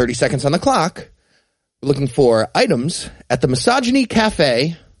and put 30 seconds on the clock. We're looking for items at the Misogyny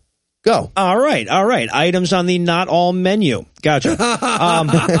Cafe. Go. All right. Items on the not all menu. Gotcha. How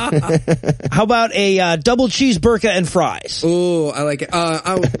about a double cheese burqa and fries? Oh, I like it.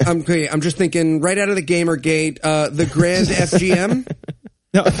 I'm okay. I'm just thinking right out of the Gamergate, the Grand FGM.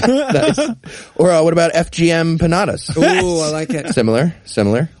 No. Nice. Or what about FGM panadas? Oh, I like it. Similar.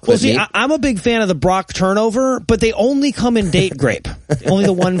 Well, see, I'm a big fan of the Brock turnover, but they only come in date grape. Only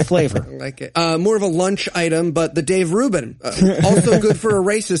the one flavor. I like it. More of a lunch item, but the Dave Rubin. Also good for a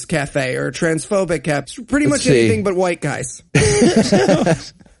racist cafe or a transphobic cafe. Pretty much anything but white guys.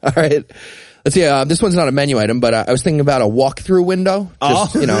 All right. Let's see. This one's not a menu item, but I was thinking about a walk-through window.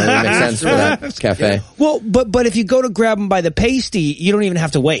 Just, it makes sense for that cafe. Yeah. Well, but if you go to grab them by the pasty, you don't even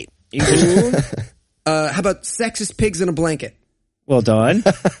have to wait. You just... how about sexist pigs in a blanket? Well done.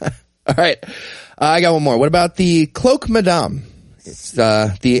 All right. I got one more. What about the Cloak Madame? It's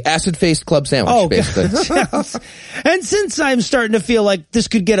the acid-faced club sandwich, basically. And since I'm starting to feel like this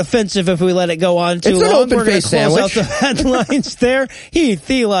could get offensive if we let it go on too long, we're going to close out the headlines there. Heath,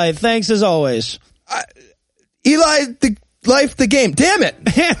 Eli, thanks as always. Eli, the game. Damn it.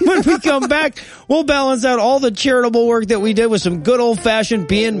 And when we come back, we'll balance out all the charitable work that we did with some good old-fashioned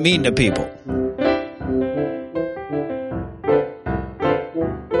being mean to people.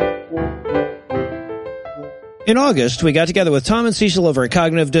 In August, we got together with Tom and Cecil over at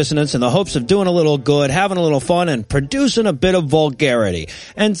Cognitive Dissonance in the hopes of doing a little good, having a little fun, and producing a bit of vulgarity.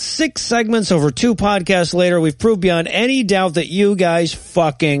 And 6 segments over 2 podcasts later, we've proved beyond any doubt that you guys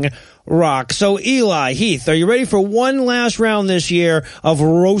fucking rock. So, Eli, Heath, are you ready for one last round this year of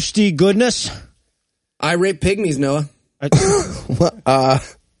roasty goodness? I rape pygmies, Noah.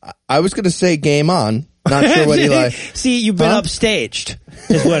 I was going to say game on. Not sure what Eli... See, you've been upstaged,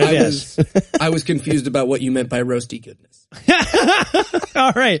 is what it is. I was confused about what you meant by roasty goodness.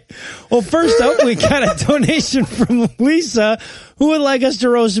 All right. Well, first up, we got a donation from Lisa, who would like us to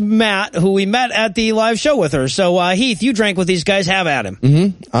roast Matt, who we met at the live show with her. So, Heath, you drank with these guys. Have at him.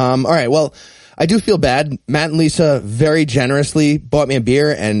 Mm-hmm. All right. Well, I do feel bad. Matt and Lisa very generously bought me a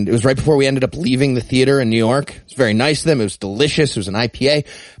beer, and it was right before we ended up leaving the theater in New York. It was very nice of them. It was delicious. It was an IPA,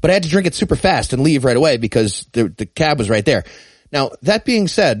 but I had to drink it super fast and leave right away because the cab was right there. Now, that being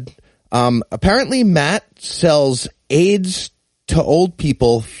said, apparently Matt sells aids to old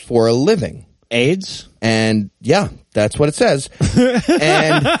people for a living. AIDS? And yeah, that's what it says.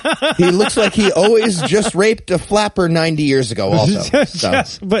 And he looks like he always just raped a flapper 90 years ago also. I'm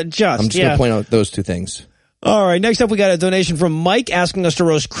just going to point out those 2 things. All right, next up we got a donation from Mike asking us to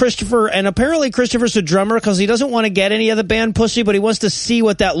roast Christopher, and apparently Christopher's a drummer because he doesn't want to get any of the band pussy, but he wants to see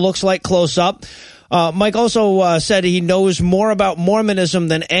what that looks like close up. Mike also said he knows more about Mormonism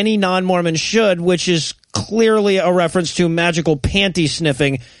than any non-Mormon should, which is clearly a reference to magical panty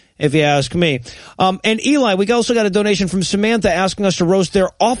sniffing, if you ask me. And Eli, we also got a donation from Samantha asking us to roast their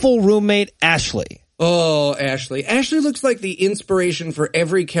awful roommate, Ashley. Oh, Ashley. Ashley looks like the inspiration for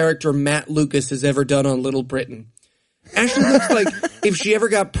every character Matt Lucas has ever done on Little Britain. Ashley looks like if she ever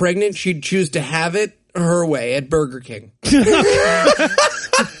got pregnant, she'd choose to have it her way at Burger King.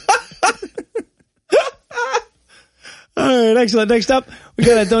 All right, excellent. Next up, we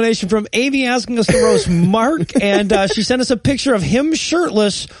got a donation from Amy asking us to roast Mark, and she sent us a picture of him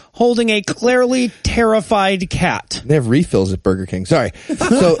shirtless holding a clearly terrified cat. They have refills at Burger King. Sorry.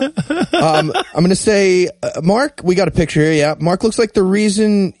 So I'm going to say, Mark, we got a picture here. Yeah. Mark looks like the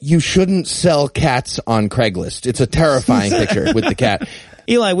reason you shouldn't sell cats on Craigslist. It's a terrifying picture with the cat.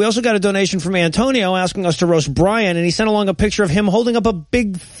 Eli, we also got a donation from Antonio asking us to roast Brian, and he sent along a picture of him holding up a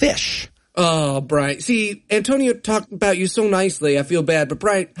big fish. Oh, Brian. See, Antonio talked about you so nicely, I feel bad. But,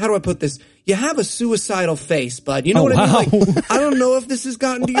 Brian, how do I put this? You have a suicidal face, bud. You know what I mean? Like, I don't know if this has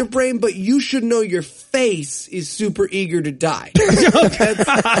gotten to your brain, but you should know your face is super eager to die. That's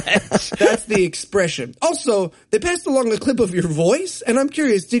the expression. Also, they passed along a clip of your voice, and I'm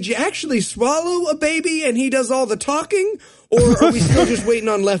curious, did you actually swallow a baby and he does all the talking? Or are we still just waiting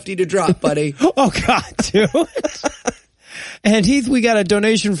on Lefty to drop, buddy? Oh, God, dude. And Heath, we got a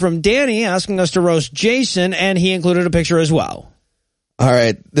donation from Danny asking us to roast Jason, and he included a picture as well. All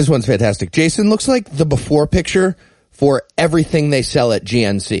right, this one's fantastic. Jason looks like the before picture for everything they sell at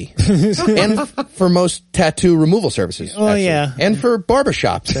GNC. And for most tattoo removal services. Oh, actually. yeah. And for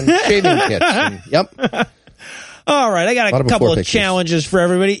barbershops and shaving kits. And, yep. All right, I got a couple of challenges for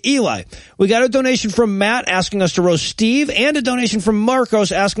everybody. Eli, we got a donation from Matt asking us to roast Steve, and a donation from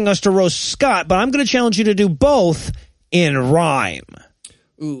Marcos asking us to roast Scott, but I'm going to challenge you to do both in rhyme.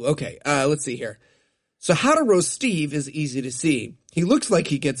 Ooh, okay. Let's see here. So how to roast Steve is easy to see. He looks like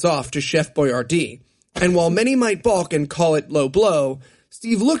he gets off to Chef Boyardee. And while many might balk and call it low blow,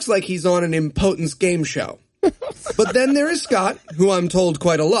 Steve looks like he's on an impotence game show. But then there is Scott, who I'm told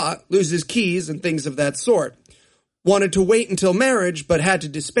quite a lot, loses keys and things of that sort. Wanted to wait until marriage, but had to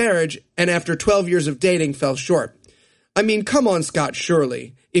disparage, and after 12 years of dating fell short. I mean, come on, Scott,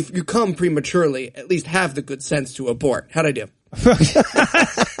 surely. If you come prematurely, at least have the good sense to abort. How'd I do?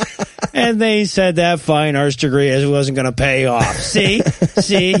 And they said that fine arts degree wasn't going to pay off. See,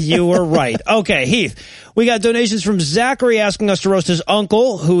 you were right. Okay, Heath, we got donations from Zachary asking us to roast his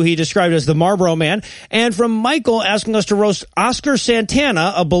uncle, who he described as the Marlboro Man, and from Michael asking us to roast Oscar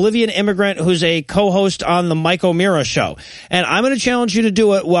Santana, a Bolivian immigrant who's a co-host on the Mike O'Meara show. And I'm going to challenge you to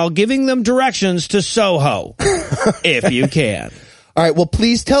do it while giving them directions to Soho, if you can. All right, well,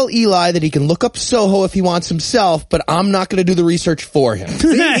 please tell Eli that he can look up Soho if he wants himself, but I'm not going to do the research for him.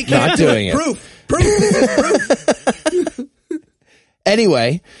 Not doing it. Proof. This is proof.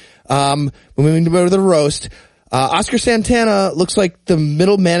 Anyway, when we go to the roast, Oscar Santana looks like the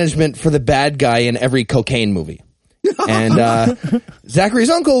middle management for the bad guy in every cocaine movie. And Zachary's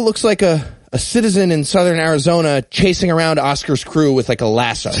uncle looks like a citizen in southern Arizona chasing around Oscar's crew with like a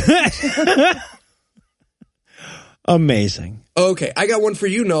lasso. Amazing. Okay, I got one for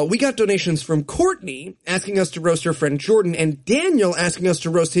you, Noah. We got donations from Courtney asking us to roast her friend Jordan, and Daniel asking us to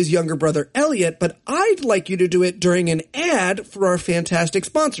roast his younger brother Elliot, but I'd like you to do it during an ad for our fantastic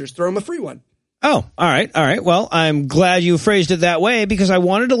sponsors. Throw him a free one. Oh, all right. Well, I'm glad you phrased it that way because I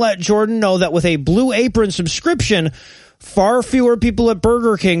wanted to let Jordan know that with a Blue Apron subscription, far fewer people at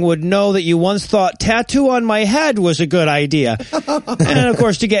Burger King would know that you once thought tattoo on my head was a good idea. And, of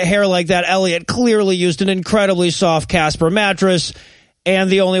course, to get hair like that, Elliot clearly used an incredibly soft Casper mattress,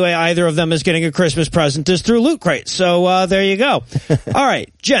 and the only way either of them is getting a Christmas present is through Loot Crate. So there you go. All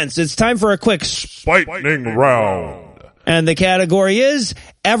right, gents, it's time for a quick lightning round. And the category is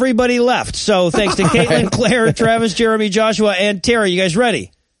everybody left. So thanks to Caitlin, Claire, Travis, Jeremy, Joshua, and Terry. You guys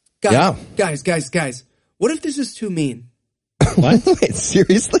ready? Guys. What if this is too mean? What? Wait,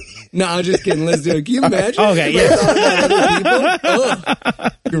 seriously? No, I'm just kidding. Let's do it. Can you imagine? Okay, yeah.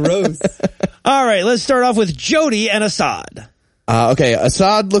 Ugh, gross. All right, let's start off with Jody and Assad. Okay,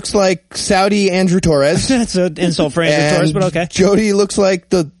 Assad looks like Saudi Andrew Torres. That's an insult for Andrew Torres, but okay. Jody looks like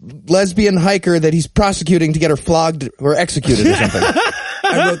the lesbian hiker that he's prosecuting to get her flogged or executed or something.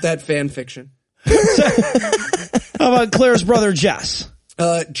 I wrote that fan fiction. How about Claire's brother, Jess?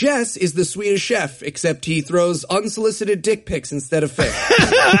 Jess is the Swedish chef, except he throws unsolicited dick pics instead of fish.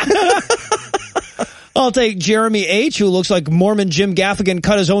 I'll take Jeremy H., who looks like Mormon Jim Gaffigan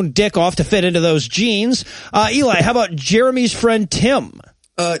cut his own dick off to fit into those jeans. Eli, how about Jeremy's friend Tim?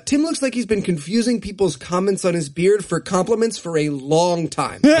 Tim looks like he's been confusing people's comments on his beard for compliments for a long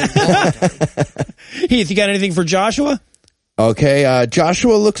time. Heath, you got anything for Joshua? Okay,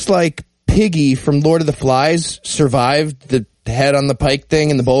 Joshua looks like Piggy from Lord of the Flies survived the head on the pike thing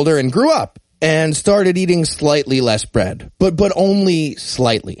in the boulder and grew up and started eating slightly less bread, but only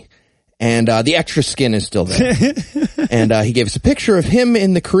slightly. And the extra skin is still there. And he gave us a picture of him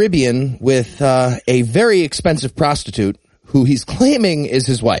in the Caribbean with a very expensive prostitute who he's claiming is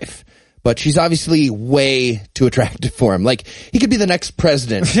his wife. But she's obviously way too attractive for him. Like, he could be the next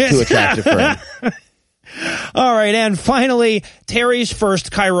president too attractive for him. All right, and finally, Terry's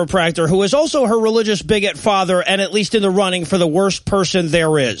first chiropractor, who is also her religious bigot father and at least in the running for the worst person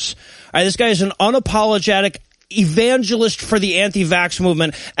there is. All right, this guy is an unapologetic evangelist for the anti-vax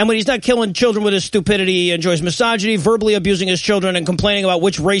movement, and when he's not killing children with his stupidity, he enjoys misogyny, verbally abusing his children, and complaining about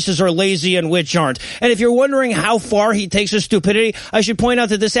which races are lazy and which aren't. And if you're wondering how far he takes his stupidity, I should point out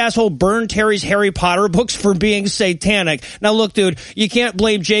that this asshole burned Terry's Harry Potter books for being satanic. Now look, dude, you can't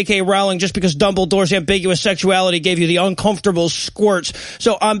blame J.K. Rowling just because Dumbledore's ambiguous sexuality gave you the uncomfortable squirts.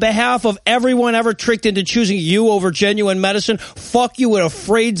 So on behalf of everyone ever tricked into choosing you over genuine medicine, fuck you with a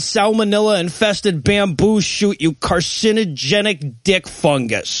frayed salmonella-infested bamboo shoot, you carcinogenic dick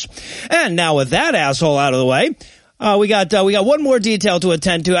fungus. And now with that asshole out of the way, we got one more detail to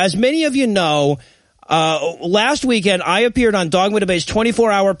attend to. As many of you know, last weekend I appeared on Dogma Debate's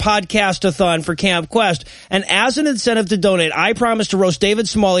 24-hour podcast-a-thon for Camp Quest, and as an incentive to donate, I promised to roast David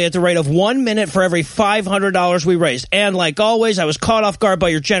Smalley at the rate of 1 minute for every $500 we raised. And like always, I was caught off guard by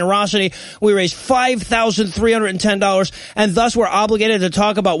your generosity. We raised $5,310, and thus we're obligated to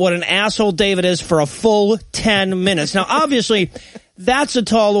talk about what an asshole David is for a full 10 minutes. Now, obviously, that's a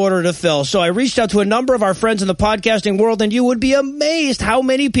tall order to fill. So I reached out to a number of our friends in the podcasting world, and you would be amazed how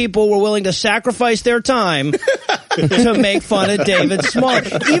many people were willing to sacrifice their time to make fun of David Smalley.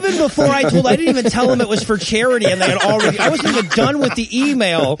 Even before I didn't even tell them it was for charity, and they had already, I wasn't even done with the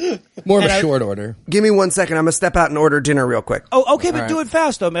email. More of a short order. Give me 1 second. I'm going to step out and order dinner real quick. Oh, okay, but do it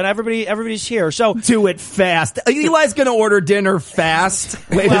fast, though, man. Everybody's here. So do it fast. Eli's going to order dinner fast.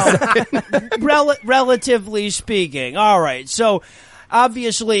 Wait a second. Relatively speaking. All right, so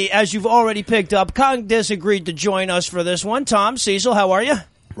obviously, as you've already picked up, Kong disagreed to join us for this one. Tom, Cecil, how are you?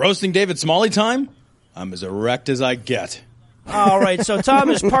 Roasting David Smalley time? I'm as erect as I get. All right, so Tom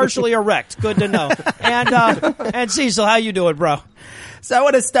is partially erect. Good to know. And Cecil, how you doing, bro? So I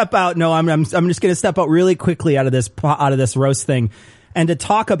want to step out. No, I'm just going to step out really quickly out of this roast thing, and to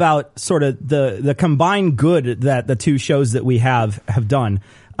talk about sort of the combined good that the two shows that we have done.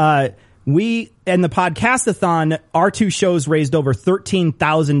 We, in the podcast-a-thon, our two shows raised over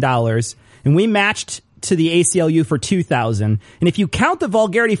 $13,000, and we matched to the ACLU for $2,000. And if you count the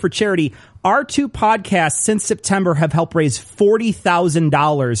Vulgarity for Charity, our two podcasts since September have helped raise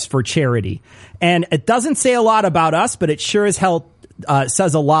 $40,000 for charity. And it doesn't say a lot about us, but it sure as hell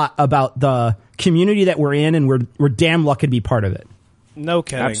says a lot about the community that we're in, and we're damn lucky to be part of it. No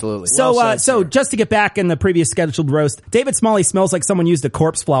kidding. Absolutely. So just to get back in the previous scheduled roast, David Smalley smells like someone used a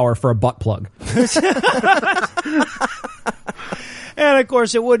corpse flower for a butt plug. And, of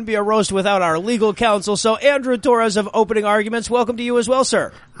course, it wouldn't be a roast without our legal counsel. So, Andrew Torres of Opening Arguments, welcome to you as well,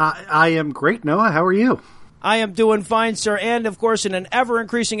 sir. I am great, Noah. How are you? I am doing fine, sir. And, of course, in an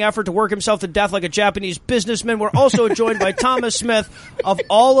ever-increasing effort to work himself to death like a Japanese businessman, we're also joined by Thomas Smith of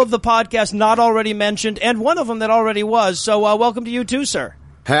all of the podcasts not already mentioned, and one of them that already was. So, welcome to you, too, sir.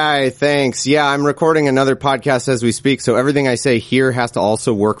 Hi, thanks. Yeah, I'm recording another podcast as we speak, so everything I say here has to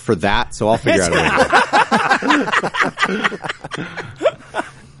also work for that, so I'll figure out a way.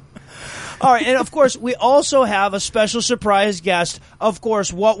 All right, and of course, we also have a special surprise guest. Of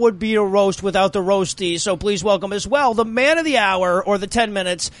course, what would be a roast without the roasty? So please welcome as well the man of the hour, or the 10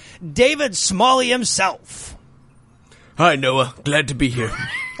 minutes, David Smalley himself. Hi, Noah. Glad to be here.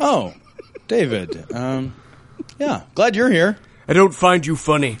 Oh, David. Yeah, glad you're here. I don't find you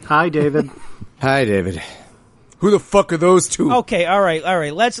funny. Hi, David. Hi, David. Who the fuck are those two? Okay, all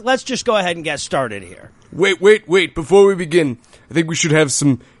right. Let's just go ahead and get started here. Wait. Before we begin, I think we should have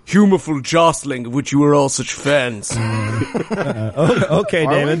some humorful jostling, of which you are all such fans. Okay,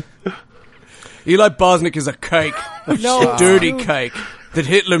 David. Eli Bosnick is a cake. A dirty cake that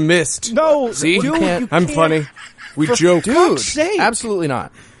Hitler missed. No, see? you I'm funny. We joke. Dude, sake. absolutely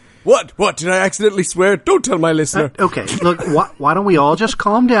not. What? Did I accidentally swear? Don't tell my listener. Okay, look, why don't we all just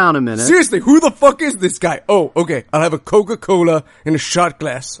calm down a minute? Seriously, who the fuck is this guy? Oh, okay. I'll have a Coca-Cola in a shot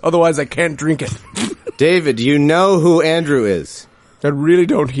glass. Otherwise, I can't drink it. David, you know who Andrew is? I really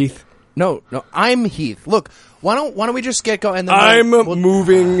don't, Heath. No, I'm Heath. Look, why don't we just get going? And then I'm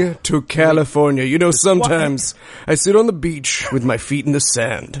moving to California. You know, sometimes I sit on the beach with my feet in the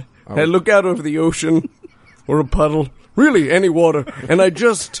sand. I look out over the ocean or a puddle, really any water, and I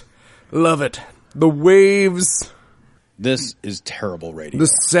just love it. The waves. This is terrible radio. The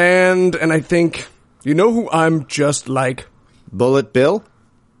sand, and I think, you know who I'm just like? Bullet Bill?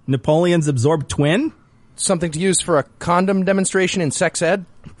 Napoleon's absorbed twin? Something to use for a condom demonstration in sex ed?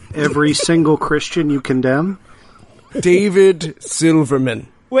 Every single Christian you condemn? David Silverman.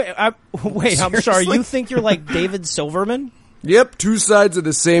 Wait, I'm sorry. You think you're like David Silverman? Yep, two sides of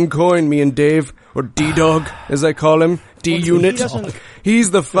the same coin, me and Dave, or D-Dog, as I call him, D-Unit. He's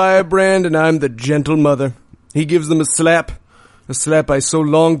the firebrand, and I'm the gentle mother. He gives them a slap I so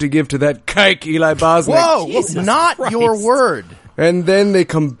long to give to that kike Eli Bosnick. Whoa, not Christ. Your word. And then they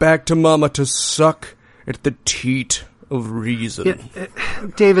come back to Mama to suck at the teat of reason. Yeah,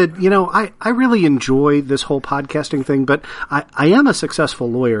 David, you know, I really enjoy this whole podcasting thing, but I am a successful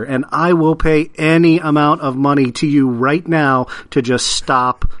lawyer, and I will pay any amount of money to you right now to just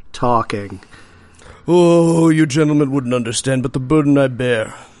stop talking. Oh, you gentlemen wouldn't understand, but the burden I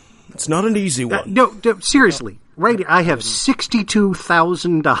bear, it's not an easy one. No, seriously. Right here, I have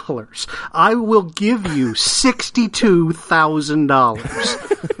 $62,000. I will give you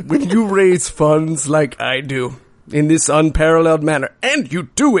 $62,000. When you raise funds like I do, in this unparalleled manner, and you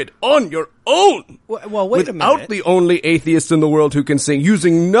do it on your own. Well, wait a minute. Without the only atheist in the world who can sing,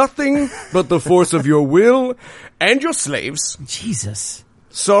 using nothing but the force of your will and your slaves. Jesus.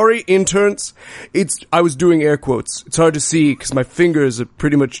 Sorry, interns. I was doing air quotes. It's hard to see because my fingers are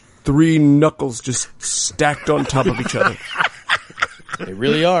pretty much 3 knuckles just stacked on top of each other. They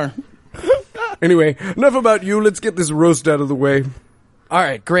really are. Anyway, enough about you. Let's get this roast out of the way. All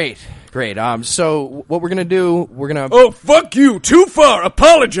right, great. So what we're going to do, Oh, fuck you! Too far!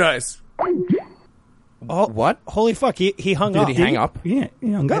 Apologize! Oh, what? Holy fuck, he hung up. Did he hang up? Yeah,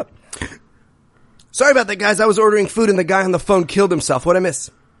 he hung up. Sorry about that, guys. I was ordering food and the guy on the phone killed himself. What'd I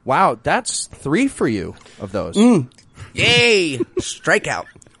miss? Wow, that's 3 for you of those. Yay! Strikeout.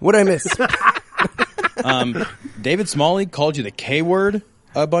 What'd I miss? David Smalley called you the K word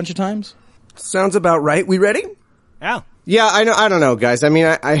a bunch of times. Sounds about right. We ready? Yeah. Yeah, I know. I don't know, guys. I mean,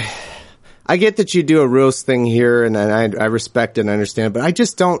 I get that you do a roast thing here, and I respect it and understand it, but I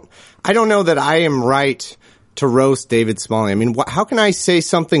just don't. I don't know that I am right to roast David Smalley. I mean, how can I say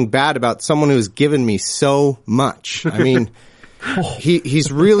something bad about someone who's given me so much? I mean, he's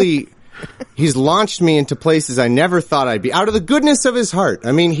launched me into places I never thought I'd be, out of the goodness of his heart.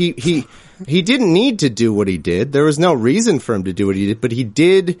 I mean, he didn't need to do what he did. There was no reason for him to do what he did, but he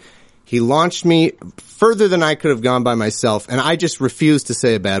did. He launched me further than I could have gone by myself, and I just refuse to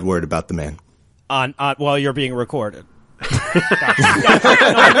say a bad word about the man. While you're being recorded.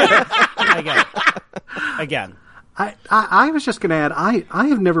 Again. I was just going to add, I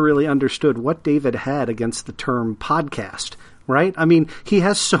have never really understood what David had against the term podcast, right? I mean, he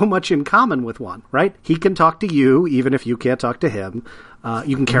has so much in common with one, right? He can talk to you, even if you can't talk to him.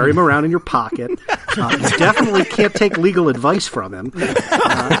 You can carry him around in your pocket. You definitely can't take legal advice from him.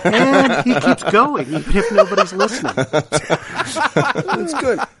 And he keeps going, even if nobody's listening. That's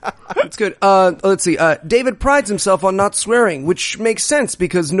good. That's good. Let's see. David prides himself on not swearing, which makes sense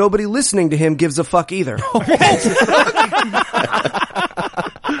because nobody listening to him gives a fuck either.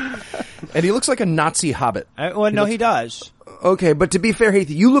 And he looks like a Nazi hobbit. No, he does. Okay, but to be fair,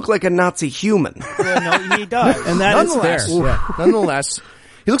 Heath, you look like a Nazi human. No, he does. And that is fair. Yeah. Nonetheless,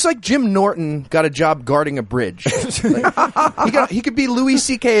 he looks like Jim Norton got a job guarding a bridge. He could be Louis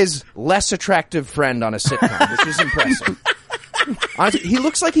C.K.'s less attractive friend on a sitcom, which is impressive. Honestly, he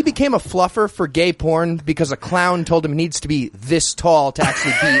looks like he became a fluffer for gay porn because a clown told him he needs to be this tall to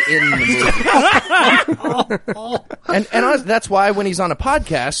actually be in the movie. and honestly, that's why when he's on a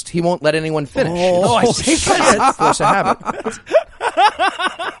podcast, he won't let anyone finish. I see. Force a habit.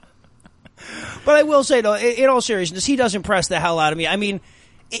 But I will say, though, in all seriousness, he does impress the hell out of me. I mean,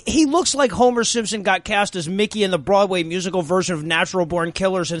 he looks like Homer Simpson got cast as Mickey in the Broadway musical version of Natural Born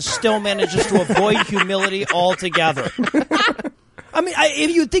Killers and still manages to avoid humility altogether. I mean,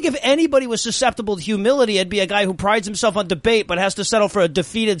 if you think if anybody was susceptible to humility, it'd be a guy who prides himself on debate but has to settle for a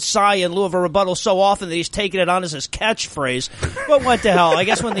defeated sigh in lieu of a rebuttal so often that he's taken it on as his catchphrase. But what the hell? I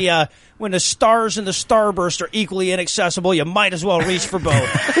guess when the stars and the starburst are equally inaccessible, you might as well reach for both.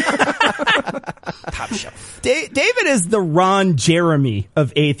 Top shelf. David is the Ron Jeremy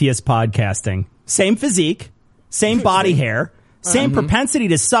of atheist podcasting. Same physique, same body hair, same propensity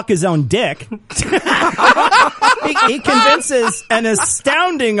to suck his own dick. He convinces an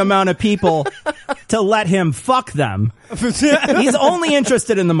astounding amount of people to let him fuck them. He's only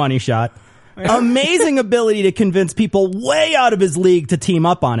interested in the money shot. Amazing ability to convince people way out of his league to team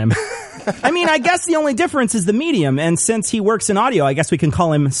up on him. I mean, I guess the only difference is the medium, and since he works in audio, I guess we can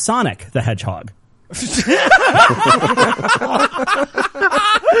call him Sonic the Hedgehog.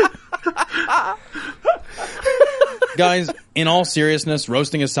 Guys, in all seriousness,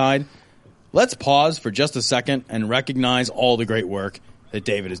 roasting aside, let's pause for just a second and recognize all the great work that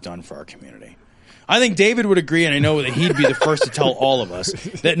David has done for our community. I think David would agree, and I know that he'd be the first to tell all of us,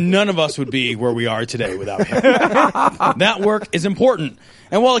 that none of us would be where we are today without him. That work is important.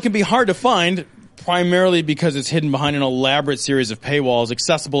 And while it can be hard to find, primarily because it's hidden behind an elaborate series of paywalls,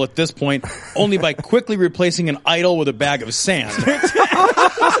 accessible at this point only by quickly replacing an idol with a bag of sand,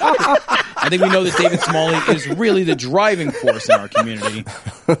 I think we know that David Smalley is really the driving force in our community,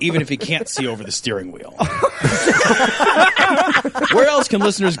 even if he can't see over the steering wheel. Where else can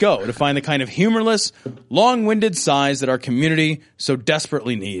listeners go to find the kind of humorless, long-winded sighs that our community so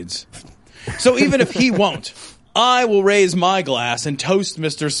desperately needs? So even if he won't, I will raise my glass and toast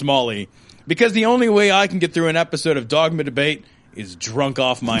Mr. Smalley, because the only way I can get through an episode of Dogma Debate is drunk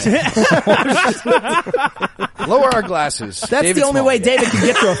off my ass. Lower our glasses. That's David the only Smalley. way David can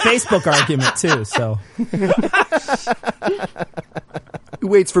get through a Facebook argument, too, so. He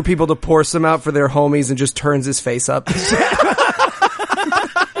waits for people to pour some out for their homies and just turns his face up.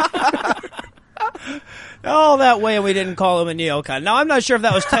 Oh, that way we didn't call him a neocon. Now, I'm not sure if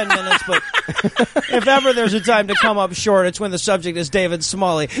that was 10 minutes, but if ever there's a time to come up short, it's when the subject is David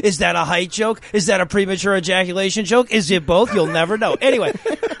Smalley. Is that a height joke? Is that a premature ejaculation joke? Is it both? You'll never know. Anyway,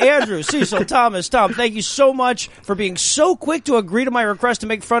 Andrew, Cecil, Thomas, Tom, thank you so much for being so quick to agree to my request to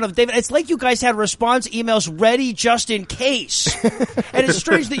make fun of David. It's like you guys had response emails ready just in case. And it's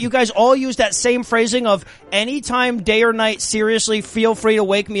strange that you guys all use that same phrasing of anytime, day or night, seriously, feel free to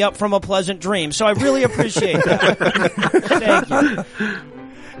wake me up from a pleasant dream. So I really appreciate that. Thank you.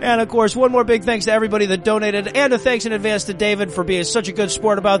 And, of course, one more big thanks to everybody that donated, and a thanks in advance to David for being such a good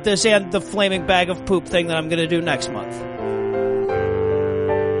sport about this and the flaming bag of poop thing that I'm going to do next month.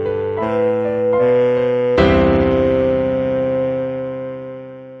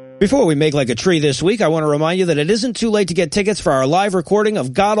 Before we make like a tree this week, I want to remind you that it isn't too late to get tickets for our live recording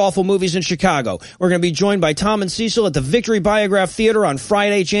of God-Awful Movies in Chicago. We're going to be joined by Tom and Cecil at the Victory Biograph Theater on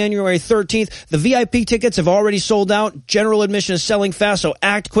Friday, January 13th. The VIP tickets have already sold out. General admission is selling fast, so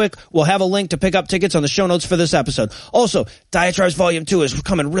act quick. We'll have a link to pick up tickets on the show notes for this episode. Also, Diatribes Volume 2 is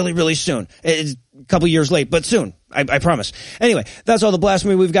coming really, really soon. It's a couple years late, but soon. I promise. Anyway, that's all the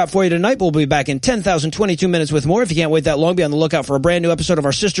blasphemy we've got for you tonight. We'll be back in 10,022 minutes with more. If you can't wait that long, be on the lookout for a brand new episode of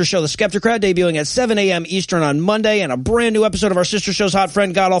our sister show, The Skeptocrat, debuting at 7 a.m. Eastern on Monday, and a brand new episode of our sister show's Hot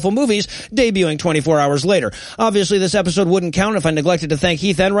Friend, God Awful Movies, debuting 24 hours later. Obviously, this episode wouldn't count if I neglected to thank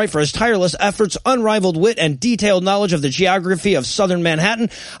Heath Enright for his tireless efforts, unrivaled wit, and detailed knowledge of the geography of southern Manhattan.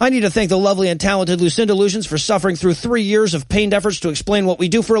 I need to thank the lovely and talented Lucinda Lucians for suffering through 3 years of pained efforts to explain what we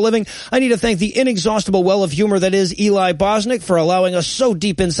do for a living. I need to thank the inexhaustible well of humor that is Eli Bosnick for allowing us so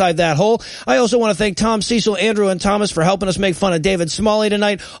deep inside that hole. I also want to thank Tom, Cecil, Andrew, and Thomas for helping us make fun of David Smalley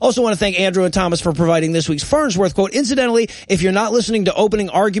tonight. Also want to thank Andrew and Thomas for providing this week's Farnsworth quote. Incidentally, if you're not listening to Opening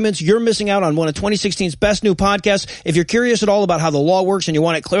Arguments, you're missing out on one of 2016's best new podcasts. If you're curious at all about how the law works and you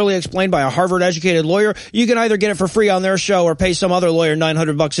want it clearly explained by a Harvard-educated lawyer, you can either get it for free on their show or pay some other lawyer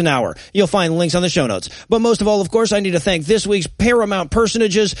 $900 an hour. You'll find links on the show notes. But most of all, of course, I need to thank this week's Paramount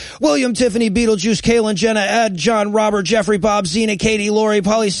personages: William, Tiffany, Beetlejuice, Kaylin, Jenna, Ed, John, Robert, Jeffrey, Bob, Zena, Katie, Lori,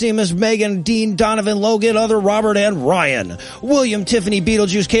 Polysemus, Megan, Dean, Donovan, Logan, Other, Robert, and Ryan. William, Tiffany,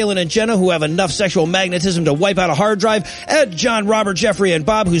 Beetlejuice, Kaylin, and Jenna, who have enough sexual magnetism to wipe out a hard drive. Ed, John, Robert, Jeffrey, and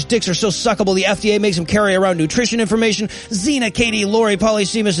Bob, whose dicks are so suckable the FDA makes them carry around nutrition information. Zena, Katie, Lori,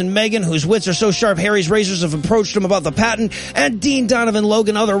 Polysemus, and Megan, whose wits are so sharp Harry's razors have approached them about the patent. And Dean, Donovan,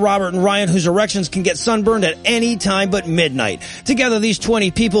 Logan, Other, Robert, and Ryan, whose erections can get sunburned at any time but midnight. Together, these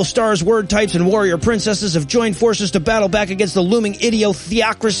 20 people, stars, word types, and warrior princesses have joined forces to battle back against the looming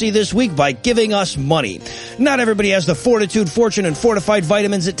idiotheocracy this week by giving us money. Not everybody has the fortitude, fortune, and fortified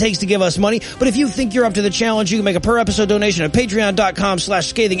vitamins it takes to give us money, but if you think you're up to the challenge, you can make a per-episode donation at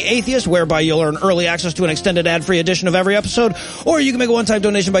patreon.com/ScathingAtheist, whereby you'll earn early access to an extended ad-free edition of every episode, or you can make a one-time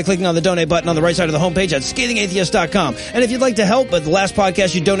donation by clicking on the donate button on the right side of the homepage at ScathingAtheist.com. And if you'd like to help, but the last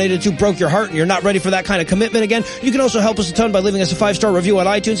podcast you donated to broke your heart and you're not ready for that kind of commitment again, you can also help us a ton by leaving us a 5-star review on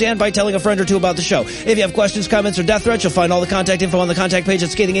iTunes and by telling a friend or two about the show. If you have questions, comments, or death threats, you'll find all the contact info on the contact page at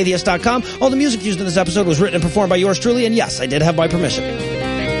ScathingAtheist.com. All the music used in this episode was written and performed by yours truly, and yes, I did have my permission.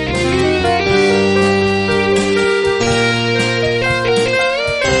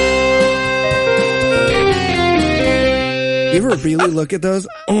 You ever really look at those?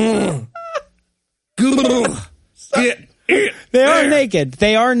 They are naked.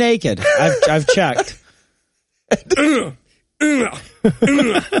 They are naked. I've checked.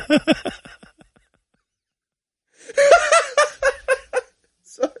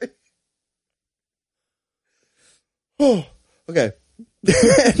 Sorry. Oh, okay.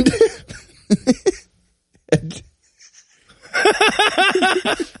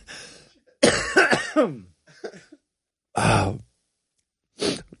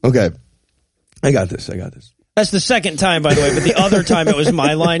 Okay. I got this. That's the second time, by the way, but the other time it was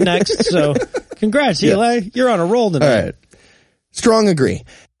my line next. So congrats, Eli. You're on a roll tonight. All right. Strong agree.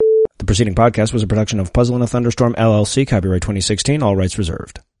 The preceding podcast was a production of Puzzle in a Thunderstorm, LLC, copyright 2016, all rights reserved.